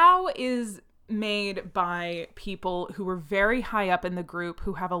Vow is made by people who were very high up in the group,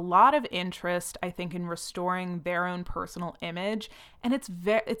 who have a lot of interest, I think, in restoring their own personal image. And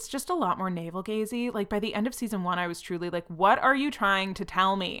it's just a lot more navel-gazy. Like, by the end of season 1, I was truly like, what are you trying to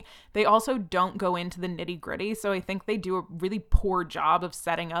tell me? They also don't go into the nitty-gritty, so I think they do a really poor job of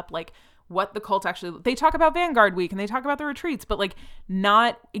setting up like what the cult actually, they talk about Vanguard Week and they talk about the retreats, but like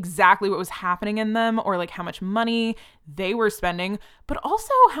not exactly what was happening in them or like how much money they were spending, but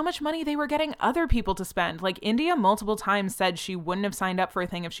also how much money they were getting other people to spend. Like, India multiple times said she wouldn't have signed up for a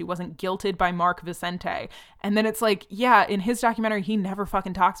thing if she wasn't guilted by Mark Vicente. And then it's like, yeah, in his documentary, he never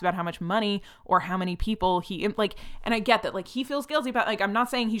fucking talks about how much money or how many people he, like, and I get that, like, he feels guilty about, like, I'm not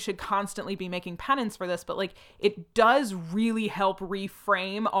saying he should constantly be making penance for this, but like, it does really help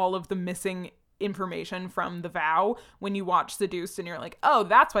reframe all of the missing information from The Vow when you watch Seduced and you're like, oh,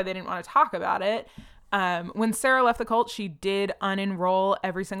 that's why they didn't want to talk about it. When Sarah left the cult, she did unenroll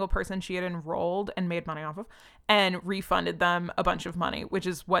every single person she had enrolled and made money off of, and refunded them a bunch of money, which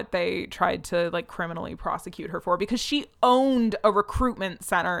is what they tried to like criminally prosecute her for, because she owned a recruitment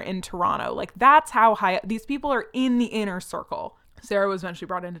center in Toronto. Like, that's how high these people are in the inner circle. Sarah was eventually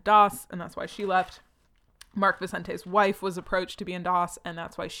brought into DOS, and that's why she left. Mark Vicente's wife was approached to be in DOS, and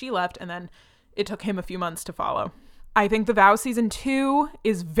that's why she left. And then it took him a few months to follow. I think The Vow season 2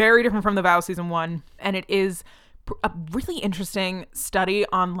 is very different from The Vow season 1. And it is a really interesting study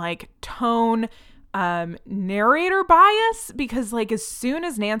on like tone, narrator bias, because like as soon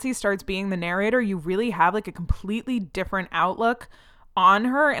as Nancy starts being the narrator, you really have like a completely different outlook on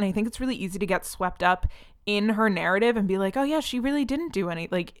her. And I think it's really easy to get swept up in her narrative and be like, oh yeah, she really didn't do any,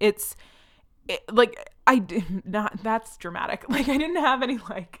 like that's dramatic. Like, I didn't have any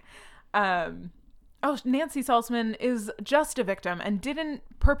like, oh, Nancy Salzman is just a victim and didn't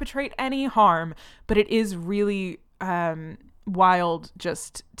perpetrate any harm. But it is really wild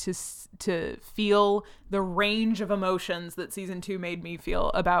just to feel the range of emotions that season 2 made me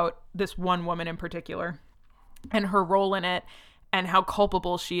feel about this one woman in particular and her role in it and how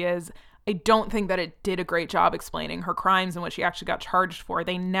culpable she is. I don't think that it did a great job explaining her crimes and what she actually got charged for.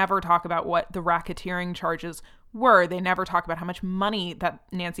 They never talk about what the racketeering charges were. They never talk about how much money that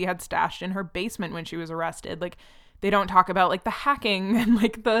Nancy had stashed in her basement when she was arrested. Like, they don't talk about like the hacking and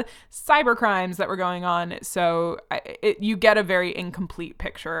like the cyber crimes that were going on. So you get a very incomplete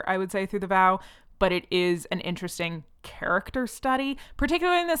picture, I would say, through The Vow. But it is an interesting character study,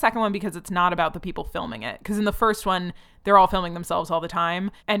 particularly in the second one, because it's not about the people filming it. Because in the first one, they're all filming themselves all the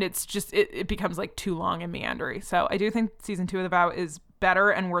time. And it's just, it becomes like too long and meandery. So I do think season 2 of The Vow is better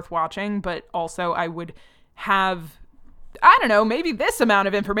and worth watching. But also I would have, I don't know, maybe this amount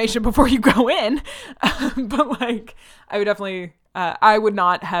of information before you go in. But like, I would definitely, I would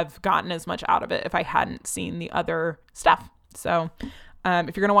not have gotten as much out of it if I hadn't seen the other stuff. So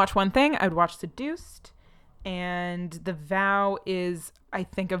if you're going to watch one thing, I would watch Seduced. And The Vow is, I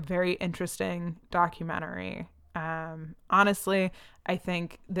think, a very interesting documentary. Honestly, I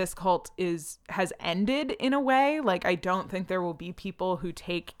think this cult has ended in a way. Like, I don't think there will be people who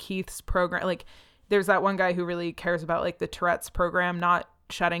take Keith's program. Like, there's that one guy who really cares about like the Tourette's program not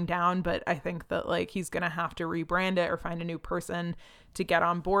shutting down, but I think that like he's going to have to rebrand it or find a new person to get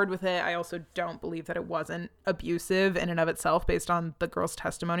on board with it. I also don't believe that it wasn't abusive in and of itself based on the girl's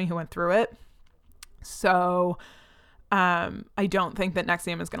testimony who went through it. So I don't think that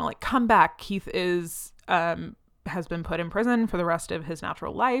NXIVM is going to like come back. Keith has been put in prison for the rest of his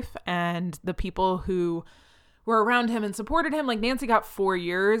natural life, and the people who were around him and supported him, like Nancy got 4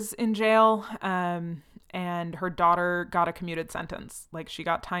 years in jail, and her daughter got a commuted sentence. Like, she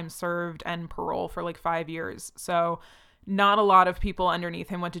got time served and parole for like 5 years. So not a lot of people underneath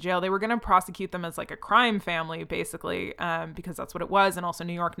him went to jail. They were going to prosecute them as like a crime family, basically, because that's what it was. And also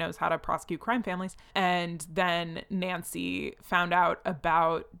New York knows how to prosecute crime families. And then Nancy found out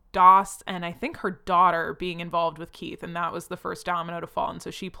about Doss and I think her daughter being involved with Keith. And that was the first domino to fall. And so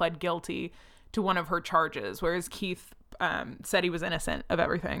she pled guilty to one of her charges, whereas Keith said he was innocent of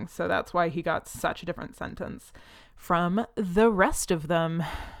everything. So that's why he got such a different sentence from the rest of them.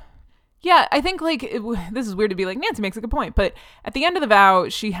 Yeah, I think like this is weird to be like, Nancy makes a good point, but at the end of The Vow,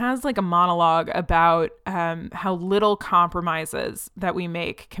 she has like a monologue about how little compromises that we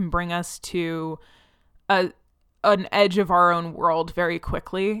make can bring us to an edge of our own world very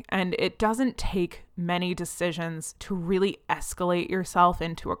quickly. And it doesn't take many decisions to really escalate yourself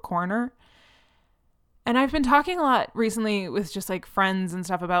into a corner. And I've been talking a lot recently with just like friends and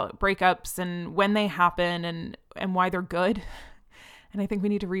stuff about breakups and when they happen and why they're good. And I think we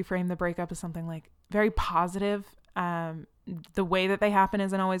need to reframe the breakup as something like very positive. The way that they happen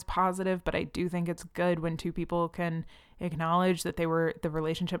isn't always positive, but I do think it's good when two people can acknowledge that the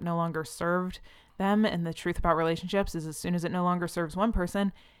relationship no longer served them. And the truth about relationships is as soon as it no longer serves one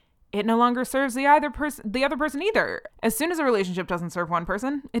person, it no longer serves the other person either. As soon as a relationship doesn't serve one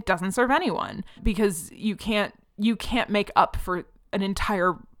person, it doesn't serve anyone, because you can't make up for an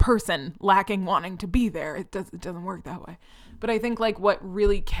entire person lacking wanting to be there. It doesn't work that way. But I think like what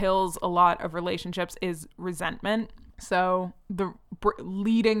really kills a lot of relationships is resentment. So the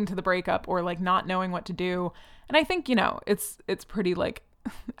leading to the breakup or like not knowing what to do. And I think, it's pretty like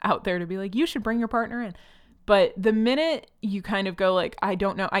out there to be like, you should bring your partner in. But the minute you kind of go like, I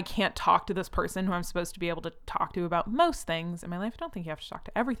don't know, I can't talk to this person who I'm supposed to be able to talk to about most things in my life. I don't think you have to talk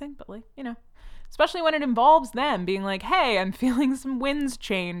to everything, but like, especially when it involves them being like, hey, I'm feeling some winds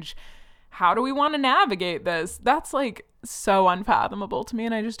change. How do we want to navigate this? That's like so unfathomable to me.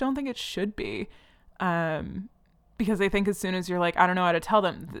 And I just don't think it should be. Because I think as soon as you're like, I don't know how to tell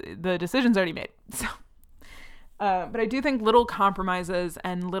them, the decision's already made. So, but I do think little compromises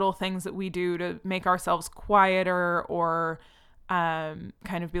and little things that we do to make ourselves quieter or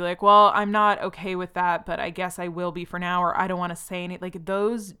kind of be like, well, I'm not okay with that, but I guess I will be for now, or I don't want to say anything. Like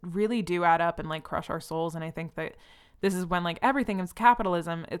those really do add up and like crush our souls. And I think that this is when like everything is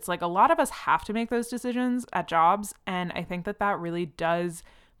capitalism. It's like a lot of us have to make those decisions at jobs. And I think that really does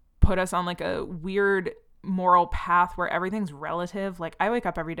put us on like a weird moral path where everything's relative. Like I wake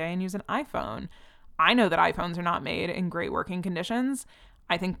up every day and use an iPhone. I know that iPhones are not made in great working conditions.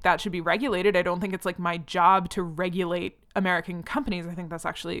 I think that should be regulated. I don't think it's like my job to regulate American companies. I think that's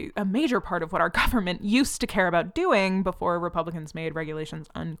actually a major part of what our government used to care about doing before Republicans made regulations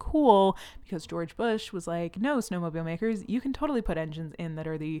uncool, because George Bush was like, no, snowmobile makers, you can totally put engines in that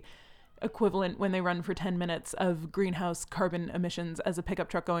are the equivalent when they run for 10 minutes of greenhouse carbon emissions as a pickup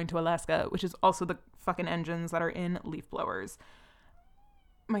truck going to Alaska, which is also the fucking engines that are in leaf blowers.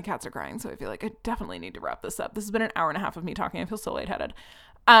 My cats are crying, so I feel like I definitely need to wrap this up. This has been an hour and a half of me talking. I feel so lightheaded.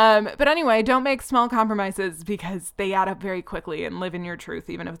 But anyway, don't make small compromises because they add up very quickly, and live in your truth,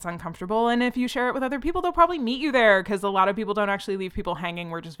 even if it's uncomfortable. And if you share it with other people, they'll probably meet you there, because a lot of people don't actually leave people hanging.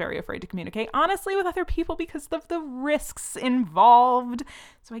 We're just very afraid to communicate honestly with other people because of the risks involved.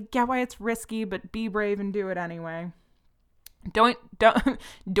 So I get why it's risky, but be brave and do it anyway. Don't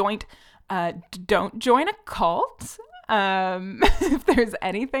join a cult. If there's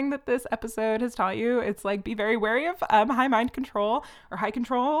anything that this episode has taught you, it's like be very wary of high mind control or high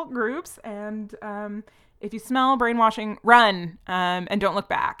control groups. And if you smell brainwashing, run, and don't look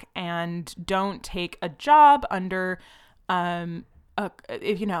back, and don't take a job under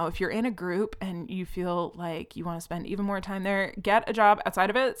if you're in a group and you feel like you want to spend even more time there, get a job outside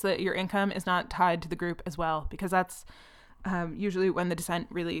of it so that your income is not tied to the group as well, because that's usually when the descent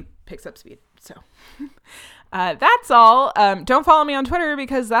really picks up speed. So that's all. Don't follow me on Twitter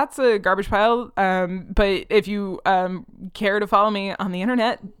because that's a garbage pile. But if you care to follow me on the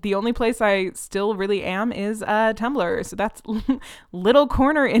internet, the only place I still really am is Tumblr. So that's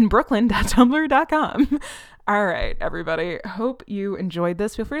littlecornerinbrooklyn.tumblr.com. All right, everybody. Hope you enjoyed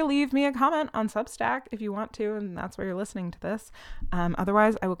this. Feel free to leave me a comment on Substack if you want to, and that's where you're listening to this.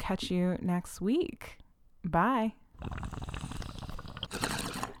 Otherwise, I will catch you next week. Bye.